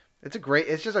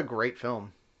 It's just a great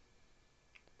film.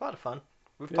 A lot of fun.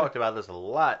 We've Yeah. talked about this a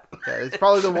lot. Yeah, it's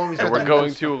probably the one we spent And we're the going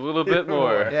most to a little bit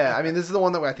more. Yeah, I mean this is the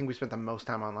one that I think we spent the most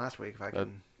time on last week. If I That-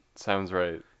 can, Sounds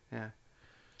right. Yeah.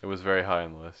 It was very high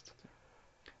on the list.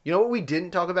 you know what we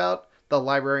didn't talk about? The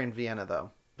library in Vienna,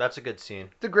 though. That's a good scene.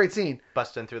 It's a great scene.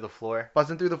 Busting through the floor.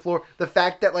 Buzzing through the floor. The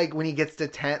fact that like when he gets to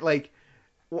 10, like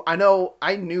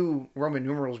I knew Roman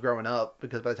numerals growing up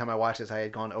because by the time I watched this, I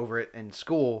had gone over it in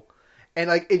school, and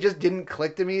like it just didn't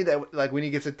click to me that like when he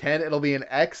gets to 10, it'll be an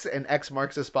X, and X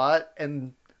marks a spot.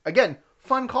 And again,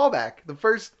 fun callback. The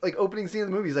first like opening scene of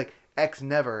the movie is like X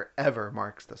never ever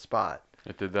marks the spot.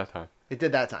 It did that time. It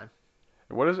did that time.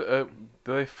 What is it?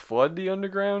 Do they flood the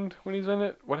underground when he's in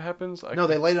it? What happens? No,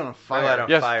 they laid it on fire. Light on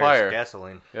Yes, fire. fire.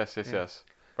 Gasoline. Yes, Yeah. yes.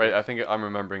 Right, I think I'm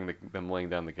remembering them laying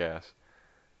down the gas.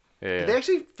 Yeah. Did they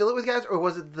actually fill it with gas, or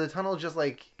was it the tunnel just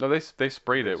like? No, they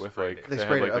sprayed They it with sprayed like it. They had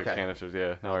sprayed like it, the okay. canisters.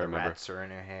 Yeah, now I The remember. rats are in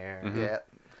her hair. Mhm. Yeah.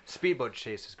 Speedboat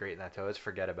chase is great in that too. I always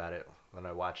forget about it when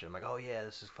I watch it. I'm like, oh yeah,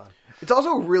 this is fun. It's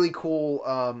also a really cool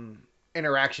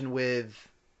interaction with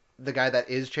the guy that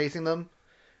is chasing them.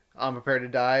 I'm prepared to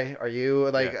die. Are you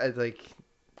like Yeah. like?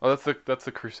 Oh, that's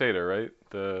the Crusader, right?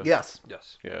 The Yes.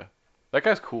 Yes. Yeah, that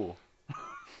guy's cool.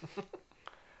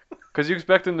 Because you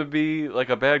expect him to be like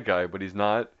a bad guy, but he's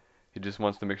not. He just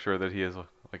wants to make sure that he has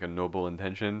like a noble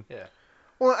intention.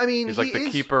 Well, I mean, He's he like the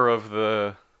is, keeper of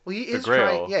the. Well, he the is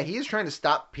Grail. trying. Yeah, he is trying to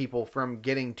stop people from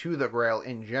getting to the Grail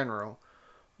in general.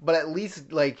 But at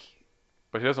least like,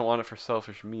 But he doesn't want it for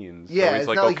selfish means. Yeah, so he's it's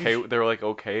like not like okay. you They're like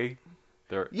okay.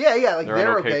 They're yeah, like They're on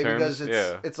they're okay okay terms? because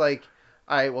Yeah. it's like,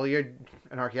 all right, well, you're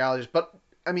an archaeologist, but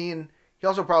I mean, he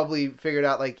also probably figured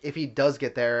out like if he does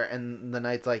get there and the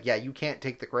knight's like, yeah, you can't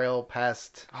take the Grail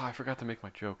past. Oh, I forgot to make my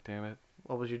joke. Damn it!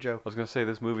 What was your joke? I was gonna say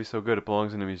this movie's so good it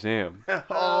belongs in a museum.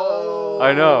 Oh.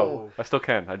 I know. I still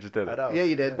can. I just did I it. know. Yeah,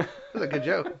 you did. It was a good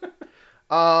joke.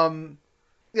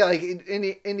 Yeah, like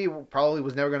Indy probably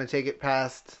was never going to take it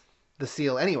past the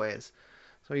seal, anyways.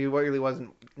 So he really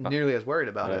wasn't nearly as worried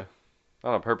about Yeah. it.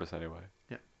 Not on purpose anyway.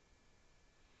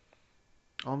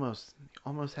 Almost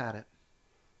had it.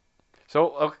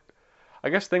 So I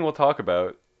guess thing we'll talk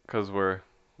about because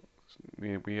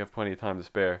we have plenty of time to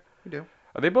spare. We do.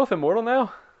 Are they both immortal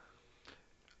now?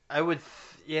 I would.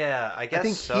 Yeah, I guess I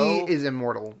think so. he is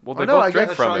immortal. Well, Or they no, both I drink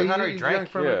guess from Sean it. Connery he drank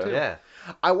from it yeah. too. Yeah.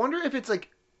 I wonder if it's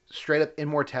like straight up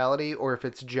immortality or if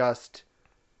it's just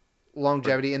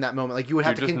longevity in that moment. Like you would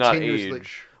have You to just not continuously,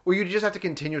 age. or you just have to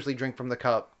continuously drink from the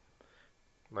cup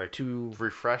Like to.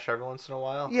 refresh every once in a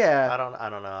while. Yeah. I don't know. I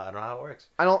don't know how it works.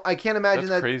 I can't imagine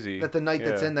That's that crazy. that the knight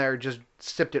that's Yeah. in there just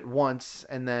sipped it once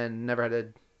and then never had to,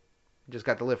 just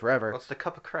got to live forever. Well, it's the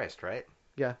cup of Christ, right?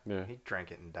 Yeah. He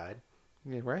drank it and died.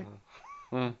 Yeah, right.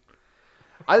 Hmm.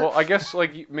 I, Well, I guess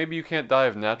like maybe you can't die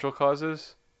of natural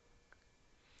causes.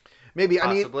 maybe I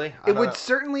mean Possibly. I it don't would know.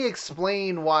 certainly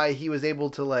explain why he was able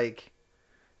to like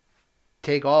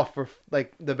take off for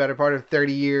like the better part of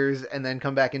 30 years and then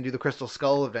come back and do the Crystal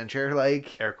Skull adventure.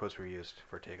 Like, Air quotes were used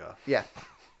for takeoff.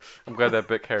 I'm glad that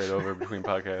bit carried over between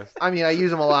podcasts. I mean, I use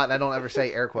them a lot and I don't ever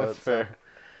say air quotes. That's fair.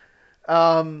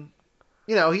 So.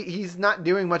 You know, he's not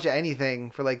doing much of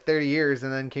anything for like 30 years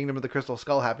and then Kingdom of the Crystal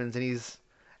Skull happens and he's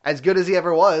as good as he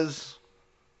ever was.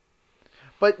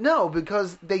 But no,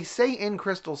 because they say in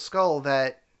Crystal Skull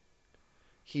that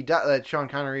he died, that Sean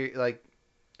Connery, like,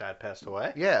 Dad passed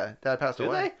away. yeah, Dad passed Did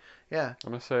away. Yeah.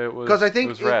 I'm gonna say it was 'Cause I think it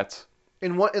was it- rats.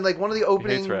 In one of the He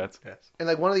opening hates rats. Yes. in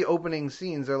like one of the opening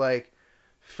scenes, they're like,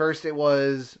 first it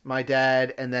was my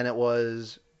dad and then it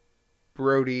was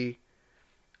Brody.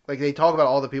 Like they talk about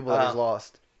all the people that he's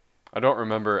lost. I don't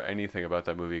remember anything about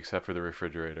that movie except for the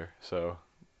refrigerator. So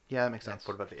Yeah, that makes sense.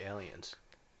 What about the aliens?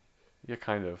 yeah,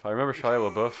 kind of. I remember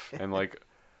Shia LaBeouf and like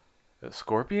A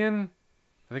scorpion?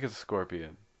 I think it's a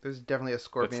scorpion. There's definitely a That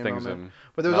scorpion stings moment. him.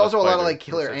 But there was not a also a lot of spider. like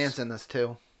killer Versus- ants in this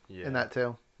too. Yeah. In that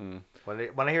too.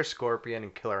 When I hear Scorpion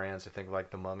and Killer Ants, I think of,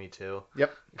 like The Mummy too.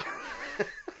 Yep.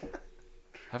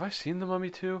 Have I seen The Mummy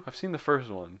 2? I've seen the first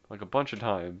one like a bunch of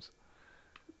times.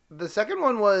 The second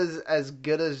one was as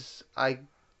good as I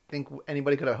think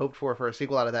anybody could have hoped for a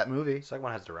sequel out of that movie. The second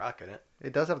one has The Rock in it.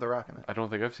 It does have The Rock in it. I don't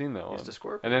think I've seen that He's one. the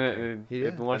Scorpion. And then King. He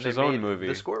it did. launched And his they own made movie.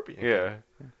 The Scorpion. King. Yeah,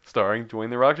 starring Dwayne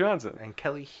the Rock Johnson. And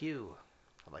Kelly Hu.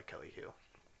 I like Kelly Hu.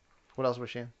 What else was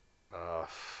she in?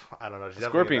 I don't know. She's The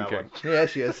definitely in Scorpion that King. Yeah,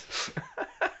 she is.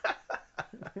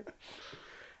 one.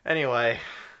 Anyway,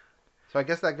 So I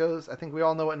guess that goes. I think we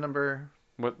all know what number.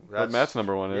 What That's- Matt's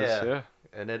number one is? yeah. Yeah.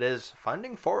 and it is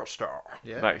Finding Forrester.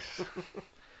 Yeah. Nice.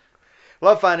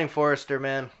 Love Finding Forrester,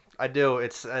 man. I do.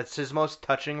 It's his most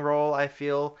touching role, I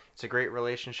feel. It's a great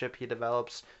relationship he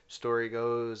develops. Story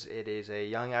goes, it is a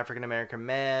young African American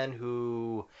man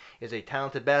who is a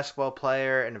talented basketball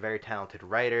player and a very talented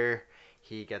writer.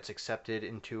 He gets accepted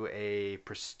into a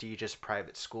prestigious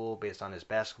private school based on his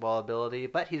basketball ability,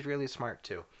 but he's really smart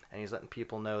too, and he's letting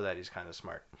people know that he's kind of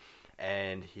smart.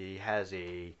 And he has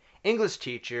a English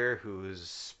teacher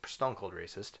who's stone cold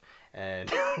racist,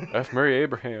 and F. Murray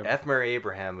Abraham. F. Murray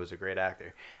Abraham was a great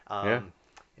actor. Yeah.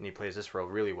 And he plays this role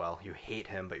really well. You hate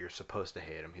him, but you're supposed to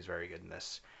hate him. He's very good in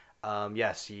this.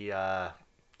 Yes,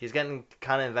 he's getting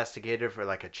kind of investigated for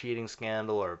like a cheating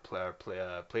scandal or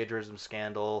plagiarism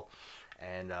scandal.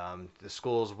 And the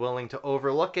school's willing to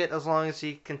overlook it as long as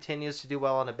he continues to do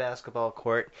well on a basketball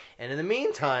court. And in the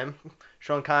meantime,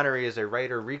 Sean Connery is a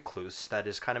writer recluse that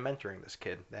is kind of mentoring this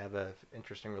kid. They have an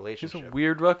interesting He's relationship. a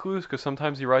weird recluse because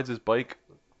sometimes he rides his bike.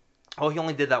 Oh, he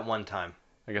only did that one time.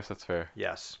 I guess that's fair.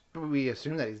 Yes. We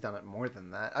assume that he's done it more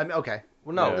than that. I mean, okay.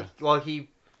 Well, no. Yeah. Well, he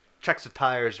checks the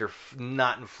tires; they're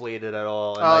not inflated at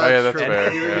all. And, Oh, yeah, that's true.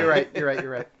 fair, You're, yeah. you're right. You're right.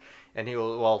 You're right. and he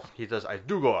will. Well, he does. I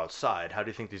do go outside. How do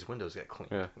you think these windows get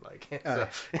cleaned? Yeah. Like, Oh.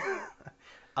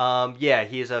 so, yeah,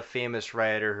 he's a famous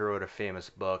writer who wrote a famous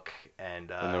book,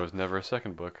 and And there was never a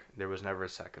second book. never a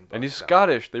second book. And he's so-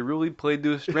 Scottish. They really played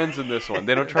to his strengths in this one.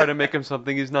 They don't try to make him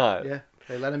something he's not. Yeah.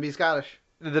 They let him be Scottish.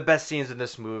 The best scenes in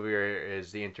this movie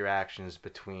is the interactions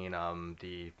between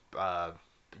the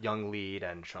young lead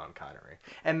and Sean Connery.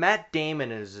 And Matt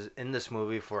Damon is in this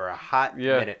movie for a hot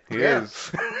Yeah, minute. he Yeah.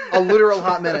 is. A literal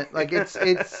hot minute. Like it's.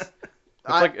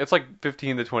 It's like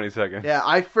 15 to 20 seconds. Yeah,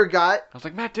 I forgot. I was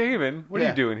like, Matt Damon, what are Yeah.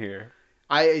 you doing here?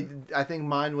 I think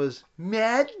mine was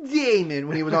Matt Damon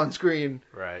when he was on screen,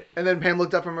 Right. and then Pam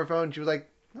looked up from her phone. She was like,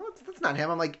 "No, that's not him."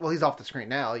 I'm like, "Well, he's off the screen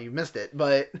now. You missed it,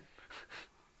 but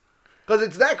because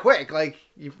it's that quick, like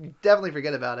you definitely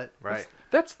forget about it." Right.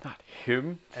 That's not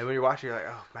him. And when you're watching, you're like,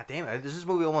 oh, Matt Damon, is this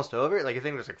movie almost over? Like, you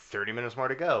think there's like 30 minutes more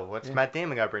to go. What's Yeah. Matt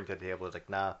Damon got to bring to the table? It's like,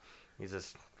 nah, he's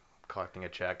just collecting a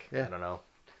check. Yeah. I don't know.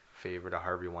 Favor to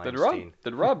Harvey Did Weinstein.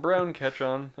 Rob Brown catch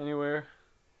on anywhere?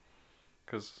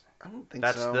 Because, I don't think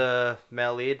That's so. the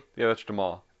male lead. yeah, that's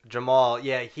Jamal. Jamal,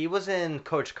 yeah, he was in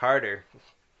Coach Carter,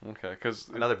 Okay, because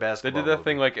another they basketball did that movie.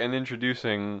 thing like in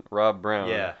introducing Rob Brown.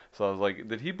 Yeah. So I was like,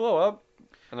 did he blow up?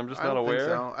 And I'm just I not don't think aware.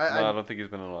 so. No, I I- don't think he's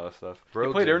been in a lot of stuff. Road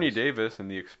he played Ernie Dudes. Davis in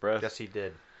The Express. Yes, he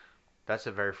did. That's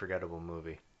a very forgettable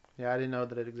movie. Yeah, I didn't know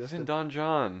that it He's existed. in Don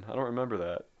John. I don't remember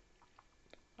that.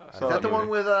 I Is saw Is that the movie. one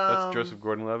with That's Joseph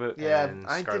Gordon-Levitt. Yeah, and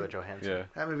I Scarlett did- Johansson. Yeah.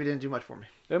 That movie didn't do much for me.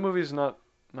 That movie's not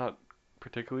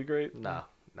particularly great. No,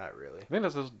 not really. I think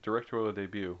that's his directorial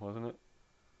debut, wasn't it?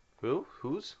 Who?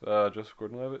 Who's? Joseph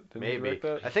Gordon-Levitt. Didn't he Maybe. direct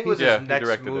that? I think it was Yeah, his he next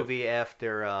directed it. movie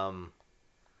after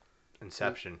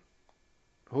Inception.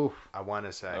 Oof. I want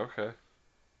to say. Okay.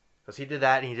 Because he did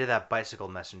that, and he did that Bicycle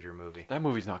Messenger movie. That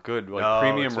movie's not good. Like No,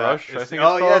 Premium it's not. Rush, I It's- think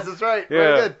Oh, it's yes, called. that's right. Yeah.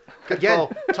 Very good. Good Again,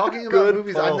 pull. talking about Good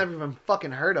movies pull. I've never even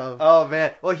fucking heard of. Oh,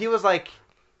 man. Well, he was like,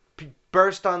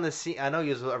 burst on the scene. I know he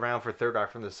was around for Third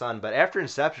Rock from the Sun, but after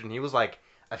Inception, he was like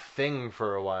a thing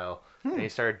for a while. And he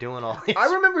started doing all these. I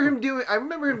remember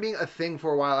him being a thing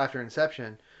for a while after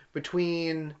Inception.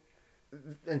 Between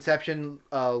Inception,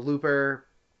 Looper,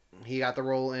 he got the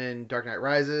role in Dark Knight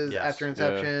Rises. Yes. After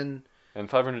Inception, And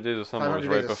 500 Days of Summer 500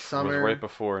 Days of was Summer. right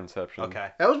before Inception. Okay.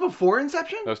 that was before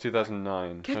Inception. That was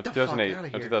 2009. Get no, the fuck 2008. outta No,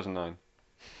 here. 2009.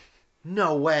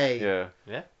 No way. Yeah.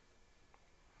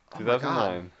 Oh my God.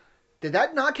 2009. Did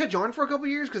that not catch on for a couple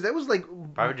years? Because that was like,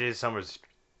 500 Days of Summer was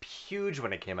huge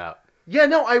when it came out. yeah,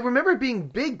 no, I remember it being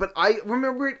big, but I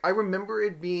remember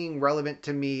it being relevant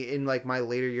to me in like my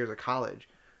later years of college.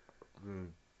 I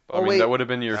mean, wait. that would have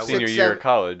been your That senior was- year 6, of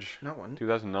college. No one.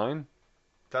 2009?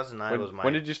 2009 was my.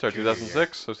 When did you start? junior year.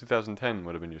 2006? So 2010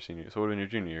 would have been your senior. So it would have been your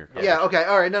junior year. of college. Yeah. Okay.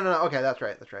 All right. No. Okay. That's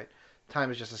right. Time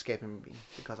is just escaping me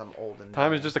because I'm old and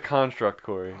Time is dying. just a construct,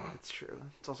 Corey. It's true.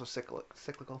 It's also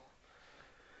cyclical.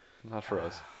 Not for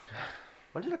us.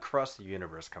 When did Across the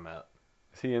Universe come out?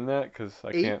 Is he in that? Because I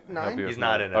 8, can't 9? help you. He's if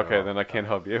not in it at Okay, all. then I can't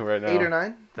help you right now. 8 or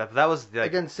 9? That was like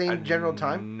Again, same general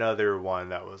time. Another one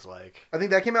that was like, I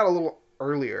think that came out a little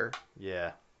earlier.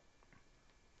 yeah,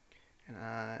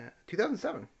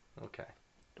 2007. okay.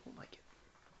 Don't like it.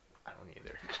 I don't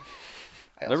either.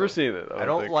 I Never also- seen it. I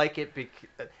don't think. like it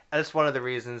because that's one of the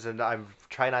reasons, and I'm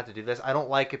trying not to do this. I don't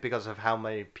like it because of how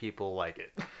many people like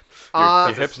it. You're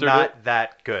It's hipstered not it?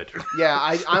 that good. Yeah,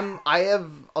 I have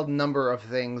a number of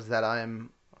things that I'm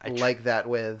I tr- like that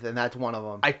with, and that's one of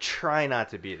them. I try not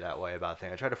to be that way about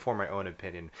things. I try to form my own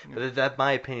opinion, but that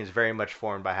my opinion is very much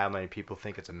formed by how many people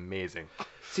think it's amazing.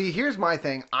 See, here's my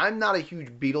thing. I'm not a huge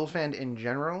Beatles fan in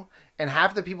general, and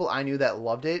half the people I knew that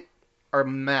loved it are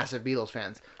massive Beatles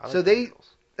fans. I like So the they, Beatles.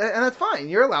 and that's fine.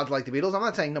 You're allowed to like the Beatles. I'm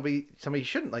not saying somebody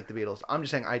shouldn't like the Beatles. I'm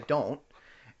just saying I don't.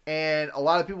 And a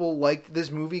lot of people liked this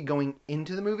movie going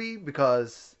into the movie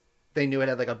because they knew it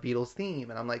had like a Beatles theme,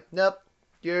 and I'm like, nope,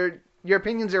 your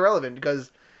opinion's irrelevant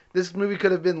because this movie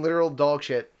could have been literal dog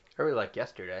shit. I really like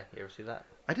Yesterday. You ever see that?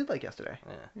 I did like Yesterday.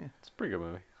 Yeah. It's a pretty good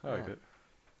movie. I liked Yeah. it.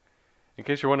 In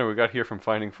case you're wondering, we got here from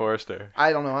Finding Forrester.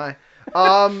 I don't know why.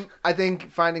 I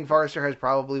think Finding Forrester has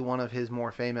probably one of his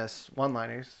more famous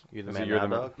one-liners. You the Is it man You're now, the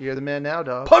Man? dog? You're the man now,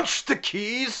 dog. Punch the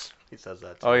keys. He says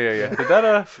that. Too. Oh yeah. Did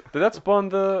that spawn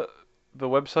the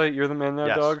website You're the Man Now,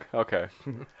 Yes. Dog? Okay.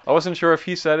 I wasn't sure if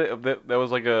he said it. That was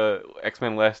like a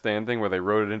X-Men Last Stand thing where they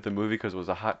wrote it into the movie because it was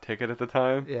a hot ticket at the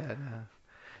time. Yeah, no.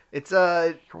 It's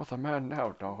You're with the man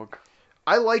now, dog.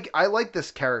 I like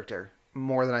this character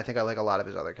more than I think I like a lot of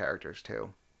his other characters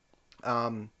too.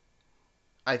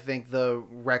 I think the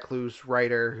recluse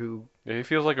writer who Yeah, he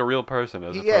feels like a real person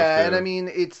as opposed to. and I mean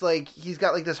it's like he's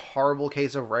got like this horrible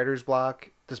case of writer's block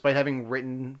despite having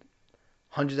written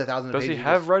hundreds of thousands of Does he pages.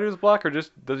 have writer's block, or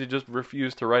does he just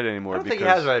refuse to write I anymore? don't think he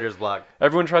because has writer's block.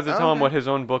 everyone tries to tell him Okay. what his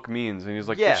own book means, and he's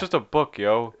like, Yeah. "It's just a book,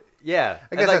 yo." Yeah,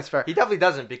 I guess like, that's fair. He definitely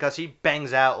doesn't because he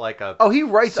bangs out like a Oh, he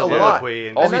writes a lot. soliloquy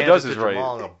and All just he hands does it is to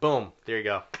Jamal write. and go, boom, there you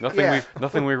go.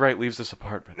 Nothing we write leaves this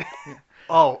apartment.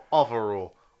 Oh, awful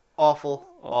rule. Awful.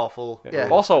 Yeah.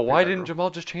 Also, why didn't Jamal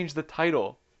just change the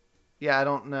title? Yeah, I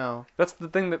don't know. That's the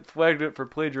thing that flagged it for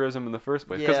plagiarism in the first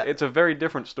place. Because Yeah. it's a very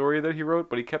different story that he wrote,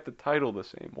 but he kept the title the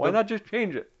same. Why The- not just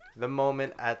change it? The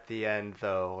moment at the end,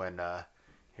 though, when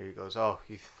here he goes, oh,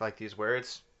 you like these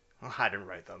words? Well, I didn't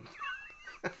write them.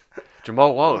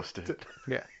 Jamal Wallace did.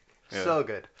 Yeah. Yeah. So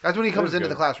good. That's when he comes is into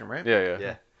good. the classroom, right? Yeah.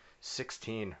 Yeah.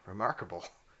 16, remarkable.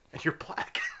 And you're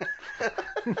black.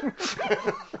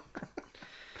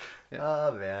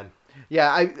 Oh, man.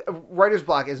 Yeah, writer's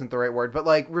block isn't the right word, but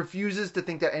like refuses to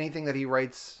think that anything that he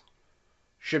writes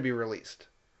should be released.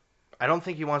 I don't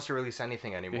think he wants to release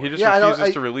anything anymore. He just Yeah, I know,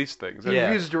 refuses to release things. He Yeah.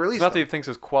 refuses to release It's not that them. he thinks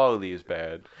his quality is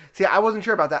bad. See, I wasn't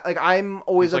sure about that. Like, I'm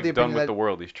always He's of like the done opinion with that. the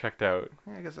world. He's checked out.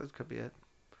 Yeah, I guess that could be it.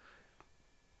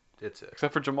 It's it.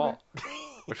 Except for Jamal,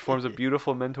 which forms a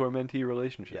beautiful mentor-mentee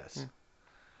relationship. Yes.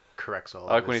 Corrects all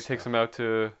I like of when he his takes stuff. him out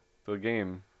to the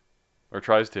game, or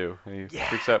tries to, and he Yeah,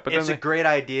 freaks out. But it's then a great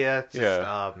idea. It's just,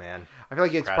 Yeah. oh, man. I feel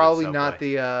like it's Crowded probably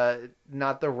subway.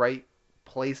 not the right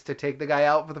place to take the guy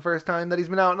out for the first time that he's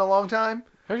been out in a long time.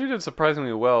 he actually did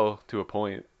surprisingly well to a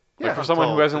point. Yeah. Like for someone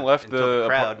who Until- hasn't left until the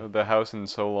crowd. the house in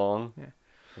so long. Yeah.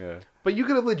 Yeah. But you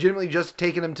could have legitimately just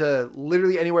taken him to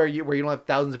literally anywhere where you don't have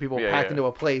thousands of people Yeah, packed yeah. into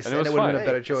a place, And it and it was would have fine. been a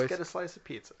better Let's choice. get a slice of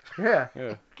pizza. Yeah.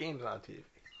 Yeah. Game's on TV.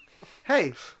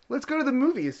 Hey, let's go to the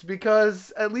movies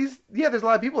because at least there's a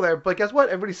lot of people there. But guess what?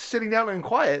 Everybody's sitting down and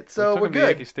quiet, so We we're took him to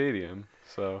Yankee good. Stadium.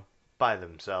 So By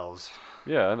themselves.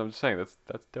 yeah, and I'm just saying that's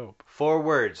dope. 4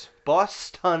 words.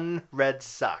 Boston Red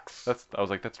Sox. I was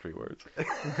like, that's 3 words.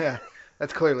 Yeah,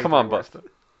 that's clearly. Come on, three words. Busta.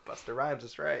 Busta Rhymes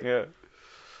is right. Yeah.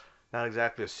 Not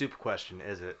exactly a soup question,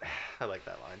 is it? I like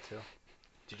that line too.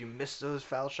 Did you miss those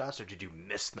foul shots or did you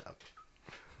miss them?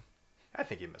 I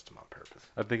think he missed them on purpose.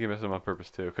 I think he missed him on purpose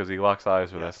too, because he locks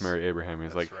eyes with Yes. Mary Abraham.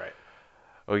 He's That's like, right.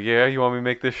 "Oh yeah, you want me to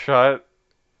make this shot?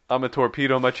 I'm gonna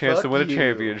torpedo my chance to Fuck win a you."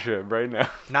 championship right now."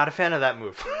 Not a fan of that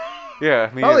move. Yeah,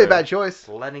 me Probably a either. bad choice.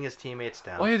 Letting his teammates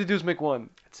down. All you had to do is make one,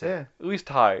 That's it. Yeah. at least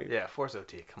tie. Yeah, force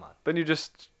OT. Come on. Then you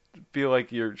just feel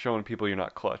like you're showing people you're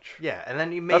not clutch. Yeah, and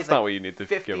then you made That's like not what you need to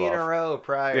 50 give in off. a row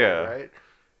prior, Yeah. right?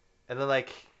 And then like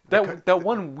the That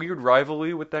one weird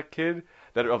rivalry with that kid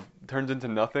that turns into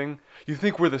nothing. You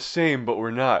think we're the same, but we're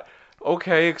not.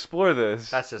 Okay, explore this.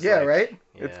 that's just Yeah, like, right?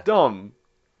 Yeah. It's dumb.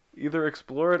 Either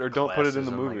explore it or don't put it in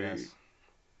the Classism, movie. I guess.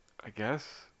 I guess.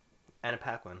 Anna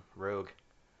Paquin, Rogue.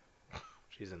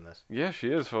 She's in this. Yeah, she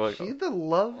is for like She's the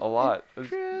love. a lot.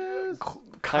 interest. is?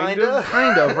 Kind Kinda. of.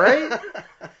 Kind of, right?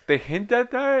 They hint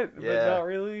at that, but Yeah. not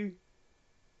really.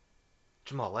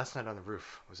 Jamal, last night on the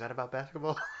roof. Was that about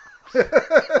basketball?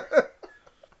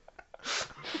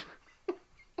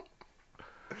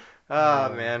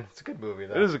 Oh man, it's a good movie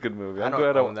though. It is a good movie. I I'm don't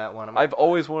glad own that one. I've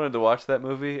always wanted to watch that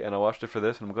movie, and I watched it for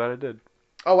this, and I'm glad I did.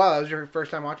 Oh wow, that was your first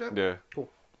time watching it? Yeah. Cool.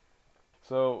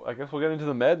 So I guess we'll get into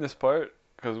the madness part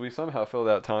because we somehow filled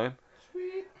out time.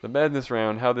 Sweet. The madness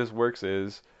round. How this works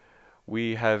is,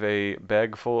 we have a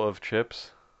bag full of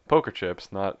chips, poker chips,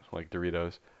 not like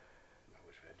Doritos.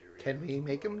 Can we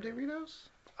make them Doritos?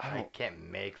 I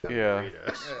can't make them Yeah.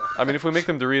 Doritos. I mean, if we make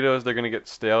them Doritos, they're gonna get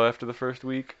stale after the first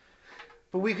week.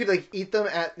 But we could like eat them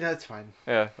at. No, that's fine.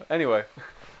 Yeah. Anyway,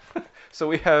 so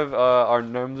we have our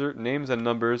names and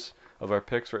numbers of our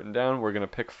picks written down. We're gonna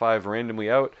pick 5 randomly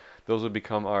out. Those will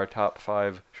become our top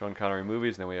 5 Sean Connery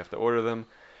movies. And then we have to order them.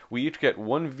 We each get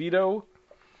 1 veto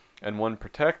and 1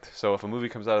 protect. So if a movie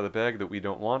comes out of the bag that we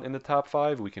don't want in the top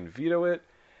 5, we can veto it,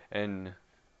 and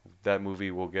that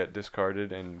movie will get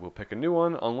discarded, and we'll pick a new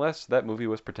one unless that movie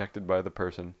was protected by the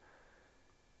person.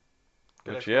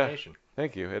 Good Which, yeah, explanation.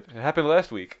 thank you. It happened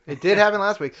last week. It did happen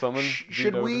last week. Someone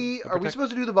Should vetoed we? the Are we protect-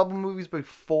 supposed to do the bubble movies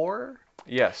before?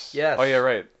 Yes. Yes. Oh yeah,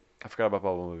 right. I forgot about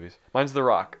bubble movies. Mine's The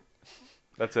Rock.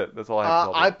 That's it. That's all I have.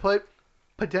 I put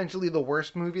potentially the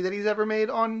worst movie that he's ever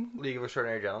made on. League of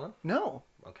Extraordinary Gentlemen. No,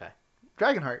 Okay.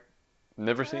 Dragonheart.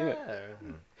 Never seen it.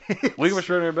 Yeah. League of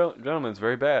Extraordinary Gentlemen is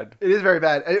very bad. It is very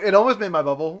bad. It almost made my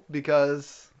bubble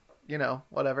because,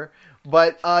 whatever.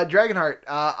 But Dragonheart,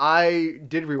 I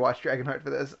did rewatch Dragonheart for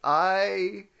this.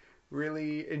 I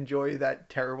really enjoy that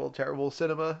terrible, terrible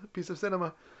piece of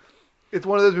cinema. It's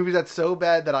one of those movies that's so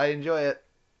bad that I enjoy it.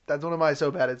 That's one of my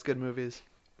so bad it's good movies.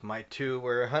 My 2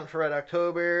 were Hunt for Red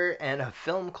October and a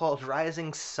film called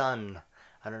Rising Sun.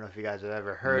 I don't know if you guys have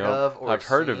ever heard Nope. of or I've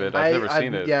heard of seen. it. I've never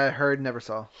seen it. Yeah, heard, never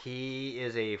saw. He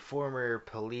is a former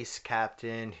police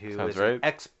captain who Sounds is right.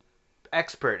 an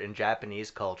expert in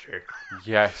Japanese culture.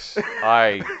 Yes.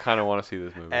 I kind of want to see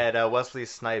this movie. And Wesley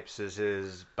Snipes is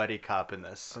his buddy cop in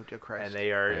this. Oh, dear Christ. And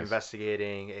they are Nice.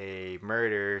 investigating a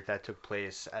murder that took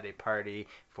place at a party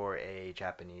for a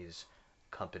Japanese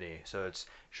company. So it's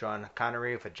Sean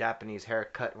Connery with a Japanese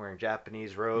haircut, wearing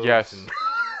Japanese robes. Yes. And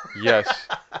Yes.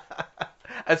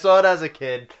 I saw it as a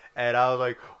kid, and I was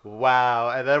like, wow.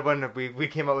 And then when we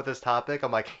came up with this topic,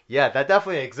 I'm like, yeah, that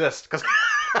definitely exists. Because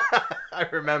I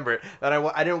remember it. And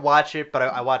I didn't watch it, but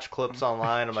I watched clips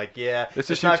online. I'm like, yeah. This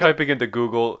it's is you not gonna- typing into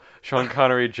Google Sean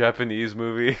Connery Japanese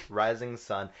movie. Rising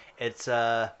Sun. It's,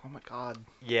 Oh my God.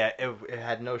 yeah, it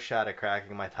had no shot at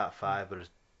cracking my top 5, but it's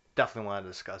definitely want to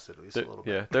discuss it at least a little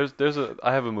bit. Yeah,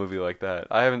 I have a movie like that.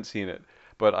 I haven't seen it,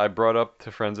 but I brought up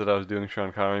to friends that I was doing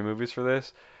Sean Connery movies for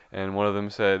this, and one of them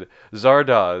said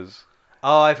Zardoz.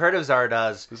 Oh, I've heard of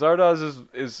Zardoz. Zardoz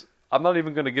is I'm not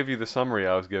even going to give you the summary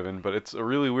I was given, but it's a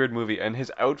really weird movie, and his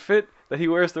outfit that he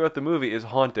wears throughout the movie is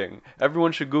haunting.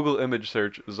 Everyone should Google image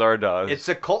search Zardoz. It's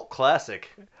a cult classic.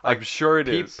 I'm sure it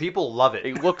is. People love it.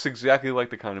 It looks exactly like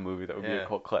the kind of movie that would be Yeah. a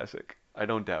cult classic. I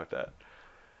don't doubt that.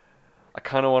 I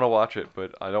kind of want to watch it,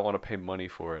 but I don't want to pay money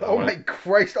for it. Oh my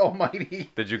Christ Almighty!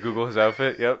 Did you Google his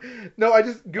outfit? Yep. No, I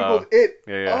just googled it.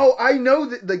 Yeah. Oh, I know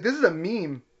that. Like, this is a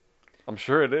meme. I'm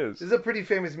sure it is. This is a pretty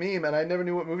famous meme, and I never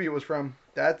knew what movie it was from.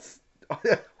 That's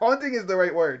haunting is the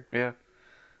right word. Yeah.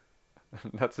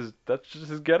 That's just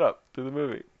his get up through the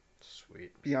movie.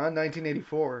 Sweet. Beyond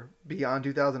 1984, Beyond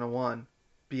 2001,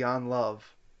 Beyond Love,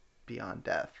 Beyond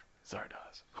Death.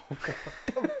 Zardoz. What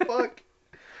the fuck?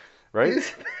 Right?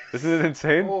 Is- Isn't it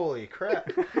insane? Holy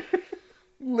crap.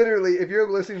 Literally, if you're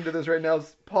listening to this right now,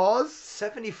 pause.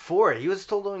 74. He was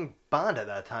still doing Bond at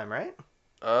that time, right?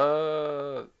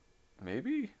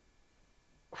 Maybe?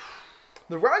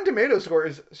 The Rotten Tomato score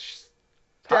is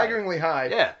staggeringly high.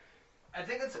 Yeah. I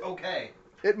think it's okay.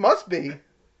 It must be.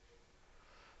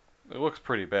 It looks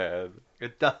pretty bad.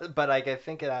 It does, but I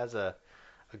think it has a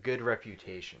good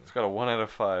reputation. It's got a 1 out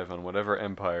of 5 on whatever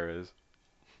Empire is.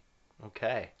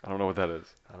 Okay. I don't know what that is.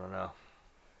 I don't know.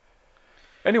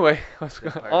 Anyway, let's go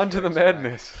Empire on to the Strikes Back.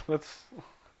 madness.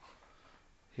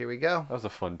 Here we go. That was a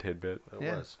fun tidbit. It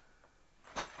Yeah. was.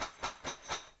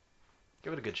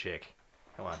 Give it a good shake.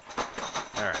 Come on.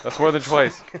 All right. That's more than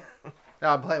twice. No,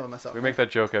 I'm playing with myself. We make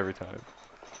that joke every time.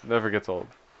 Never gets old.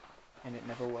 And it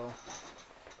never will.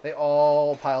 They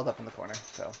all piled up in the corner.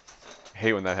 So I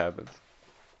hate when that happens.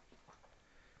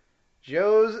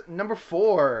 Joe's number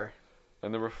 4.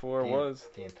 And number 4 was...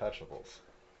 The Untouchables.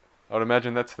 I would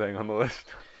imagine that's staying on the list.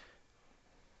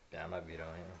 Yeah, I'm not vetoing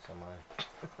it. So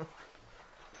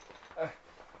mine.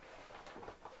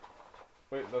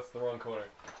 Wait, that's the wrong corner.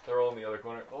 They're all in the other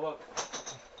corner. Hold on.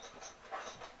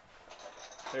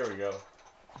 Here we go.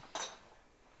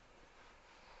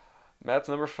 Matt's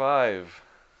number 5.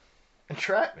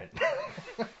 Entrapment.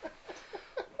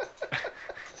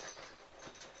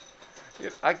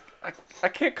 Dude, I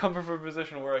can't come from a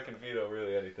position where I can veto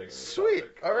really anything. in this Sweet.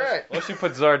 topic. All right. Unless you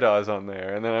put Zardoz on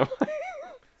there, and then I'm like...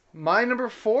 My number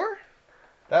 4?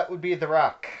 That would be The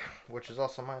Rock, which is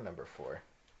also my number 4.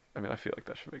 I mean, I feel like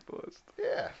that should make the list.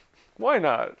 Yeah. Why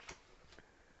not?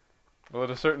 Well, at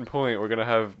a certain point, we're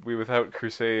gonna be without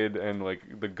Crusade and like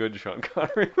the good Sean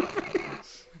Connery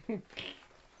movies.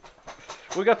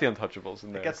 We got the Untouchables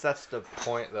in I there. guess that's the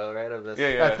point, though, right? Of this. Yeah,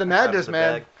 yeah. That's the madness, the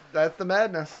man. bag. That's the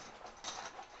madness.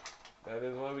 That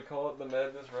is why we call it the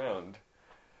Madness Round.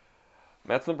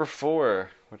 Matt's number 4,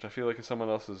 which I feel like is someone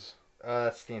else's.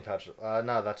 That's the Untouchable.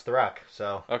 No, that's The Rock.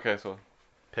 So Okay, so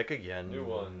pick again. New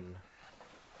one.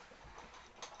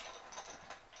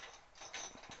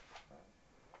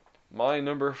 my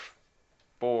number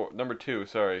 2,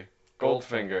 sorry,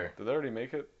 Goldfinger. Did I already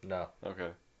make it? No. Okay.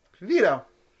 Vito.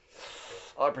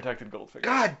 I protected Goldfinger.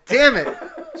 God damn it.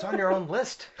 It's on your own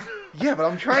list. Yeah, but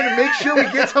I'm trying to make sure we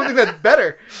get something that's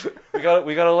better. We got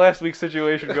a last week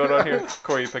situation going on here.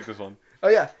 Corey, you picked this one. Oh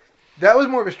yeah, that was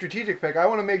more of a strategic pick. I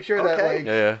want to make sure that Okay. like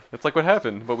Yeah. It's like what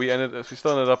happened, but we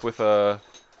still ended up with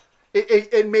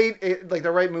it made it like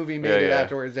the right movie made Yeah, it yeah.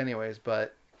 afterwards, anyways.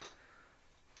 But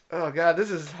oh god,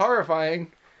 this is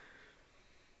horrifying.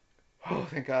 Oh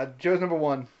thank God, Joe's number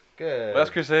 1. Good.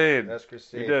 Last Crusade. Last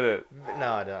Crusade. You did it.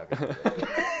 No, I don't.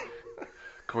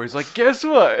 Corey's like, guess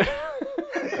what?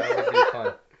 That would be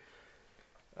fun.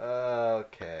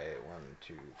 Okay, 1,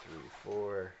 2, 3,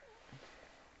 4.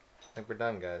 I think we're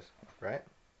done, guys. Right?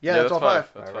 Yeah, that's all 5.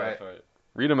 That's All 5. right. All right.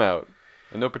 Read them out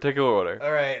in no particular order.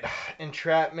 All right.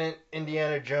 Entrapment,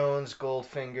 Indiana Jones,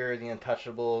 Goldfinger, The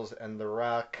Untouchables, and The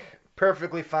Rock.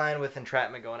 Perfectly fine with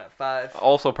Entrapment going at 5.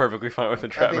 Also perfectly fine with I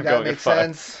think Entrapment that going at makes 5.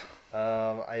 sense.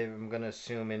 I'm gonna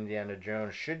assume Indiana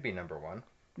Jones should be number 1.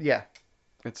 Yeah.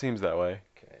 It seems that way.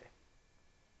 Okay.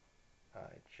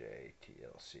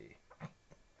 IJTLC.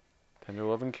 10 to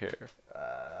 11 care.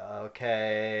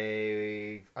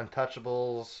 Okay.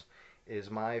 Untouchables is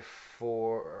my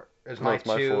 4. Is No, my it's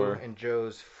my 2 4. and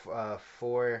Joe's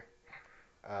 4.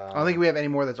 I don't think we have any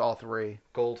more that's all 3.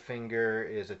 Goldfinger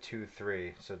is a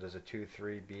 2-3. So does a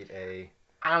 2-3 beat a?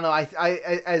 I don't know. I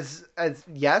as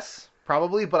yes,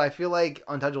 probably, but I feel like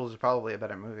Untouchables is probably a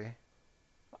better movie.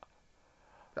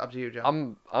 Up to you, Joe.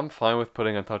 I'm fine with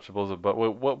putting Untouchables, but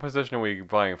what position are we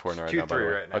vying for right now?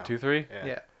 2-3 right now. A 2-3?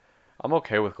 Yeah. I'm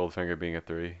okay with Goldfinger being a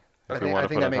 3. I If think- we want I to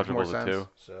think put that makes more Untouchables at 2. sense.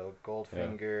 So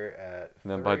Goldfinger at.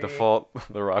 And then by 3. default,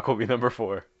 The Rock will be number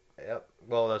 4. Yep.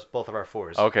 Well, that's both of our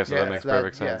 4s. Okay, so Yeah, that makes that-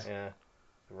 perfect yeah. sense. Yeah.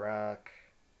 The Rock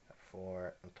at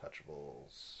 4.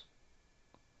 Untouchables.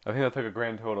 I think that took a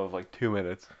grand total of like 2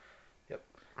 minutes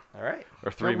All right.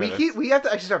 or 3 we minutes. we have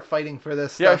to actually start fighting for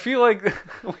this. Yeah, I stuff. feel like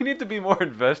we need to be more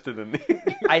invested in these.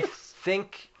 I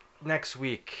think next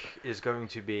week is going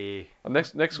to be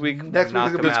Next week, Next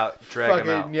knock week's them gonna be out, drag them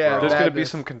fucking- out. yeah, bro. there's going to be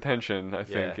madness. some contention, I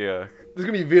think, yeah. There's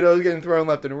gonna be vetoes getting thrown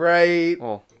left and right.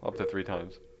 Well, up to 3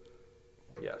 times.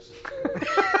 Yes. Can't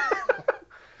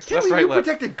Left, believe right, you left.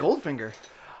 protected Goldfinger.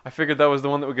 I figured that was the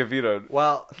one that would get vetoed.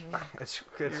 Well, it's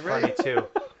You're funny right. too.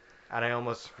 And I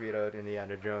almost vetoed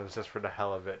Indiana Jones just for the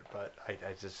hell of it, but I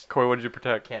just Corey, what did you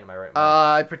protect? can't in my right mind.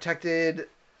 I protected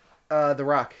The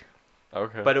Rock.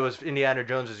 Okay. But it was Indiana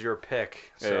Jones is your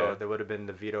pick, so Yeah. there would have been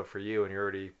the veto for you, and you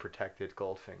already protected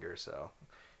Goldfinger, so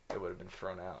it would have been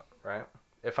thrown out, right?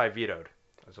 If I vetoed,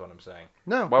 is what I'm saying.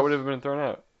 No. Why would it have been thrown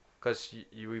out? Because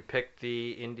we picked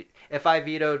if I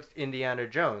vetoed Indiana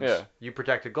Jones, Yeah. you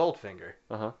protected Goldfinger,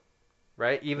 Uh-huh.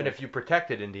 right? Even Yeah. if you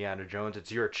protected Indiana Jones,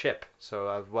 it's your chip.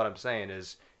 So what I'm saying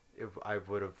is, if I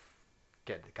would have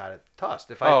got it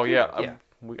tossed. If I Oh, vetoed, yeah.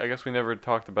 I guess we never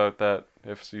talked about that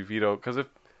if you veto, because if,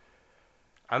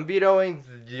 I'm vetoing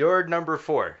your number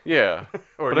 4 yeah.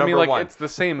 or But number I mean, like, 1. it's the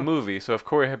same movie, so if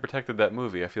Corey had protected that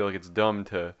movie, I feel like it's dumb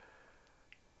to...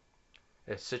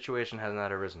 A situation has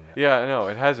not arisen yet. Yeah, no,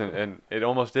 it hasn't, and it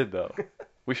almost did, though.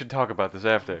 We should talk about this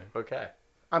after. Okay.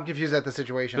 I'm confused at the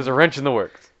situation. There's a wrench in the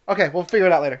works. Okay, we'll figure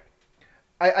it out later.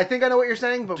 I think I know what you're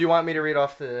saying, but Do you want me to read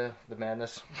off the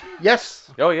madness?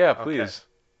 yes. Oh, yeah, Okay. please.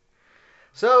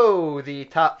 So the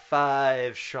top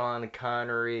 5 Sean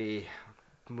Connery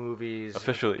movies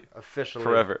Officially. officially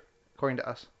Forever. According to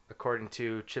us. according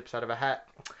to Chips Out of a Hat.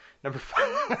 Number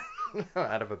 5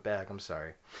 out of a bag, I'm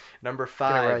sorry. Number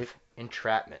 5 right.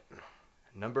 Entrapment.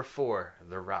 Number 4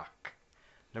 The Rock.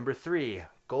 Number 3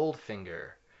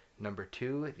 Goldfinger. Number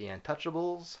 2 The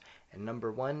Untouchables, and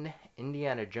number 1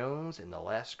 Indiana Jones and the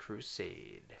Last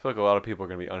Crusade. I feel like a lot of people are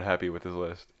going to be unhappy with this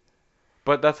list.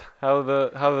 But that's how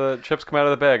the chips come out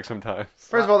of the bag sometimes.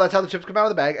 First of all, that's how the chips come out of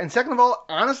the bag. And second of all,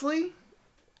 honestly,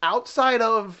 outside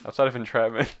of Outside of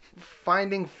Entrapment.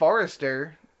 Finding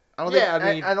Forrester, I don't Yeah, think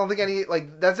I mean- I don't think any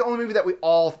like that's the only movie that we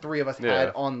all three of us Yeah.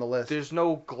 had on the list. There's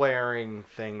no glaring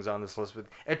things on this list. With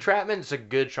Entrapment's a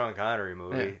good Sean Connery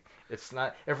movie. Yeah. It's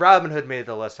not. If Robin Hood made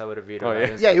the list, I would have vetoed Oh,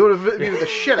 it. yeah. Yeah, you would have viewed the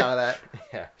shit out of that.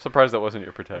 Yeah. Surprised that wasn't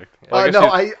your protect. Well,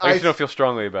 No, I guess I you don't feel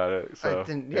strongly about it. So I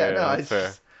didn't. yeah, Yeah, no, that's it's fair.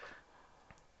 just.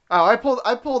 Oh, I pulled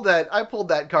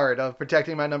that card of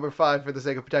protecting my number 5 for the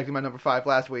sake of protecting my number 5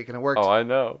 last week, and it worked Oh, I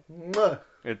know. mwah,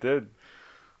 It did.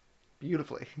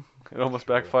 beautifully. It almost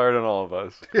backfired on all of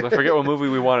us. 'Cause I forget what movie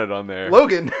we wanted on there.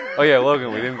 Logan. Oh yeah,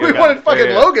 Logan. We didn't get We wanted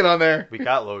fucking yeah. Logan on there. We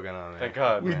got Logan on there. Thank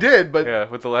God. We did, but Yeah,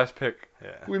 with the last pick.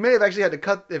 Yeah. we may have actually had to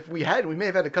cut. If we had, we may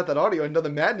have had to cut that audio and done the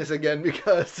madness again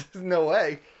because there's no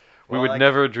way. We Well, would like-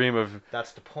 never dream of.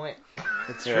 That's the point.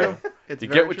 It's Yeah. true. It's You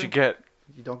very get what true. you get.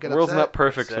 You don't get The world's upset. not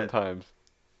perfect That's it. sometimes.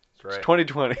 That's right. It's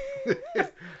 2020.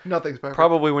 Nothing's perfect.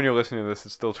 Probably when you're listening to this,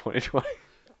 it's still 2020.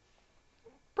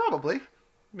 Probably.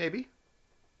 Maybe.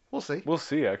 We'll see. We'll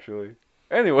see, actually.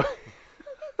 Anyway.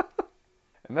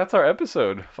 And that's our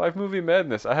episode. 5 Movie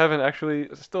Madness.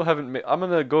 Still haven't made. I'm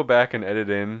gonna go back and edit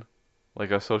in,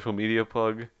 like, a social media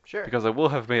plug. Sure. Because I will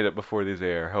have made it before these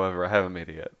air. However, I haven't made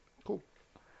it yet. Cool.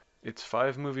 It's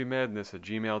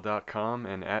 5moviemadness@gmail.com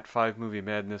and at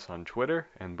 5moviemadness on Twitter,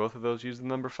 and both of those use the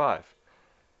number 5.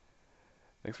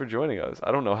 Thanks for joining us.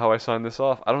 I don't know how I sign this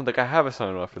off. I don't think I have a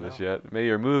sign off for this yet. May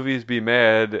your movies be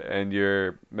mad and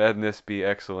your madness be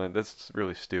excellent. That's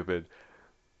really stupid.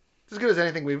 It's as good as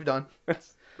anything we've done.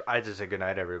 I just say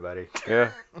goodnight, everybody. Yeah.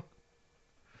 I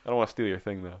don't want to steal your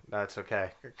thing, though. That's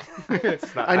okay.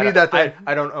 I need that thing.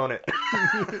 I don't own it.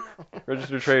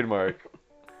 Registered trademark.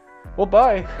 Well,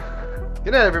 bye.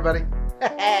 Good night, everybody.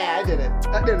 I did it.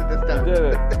 I did it this time. Did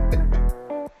it.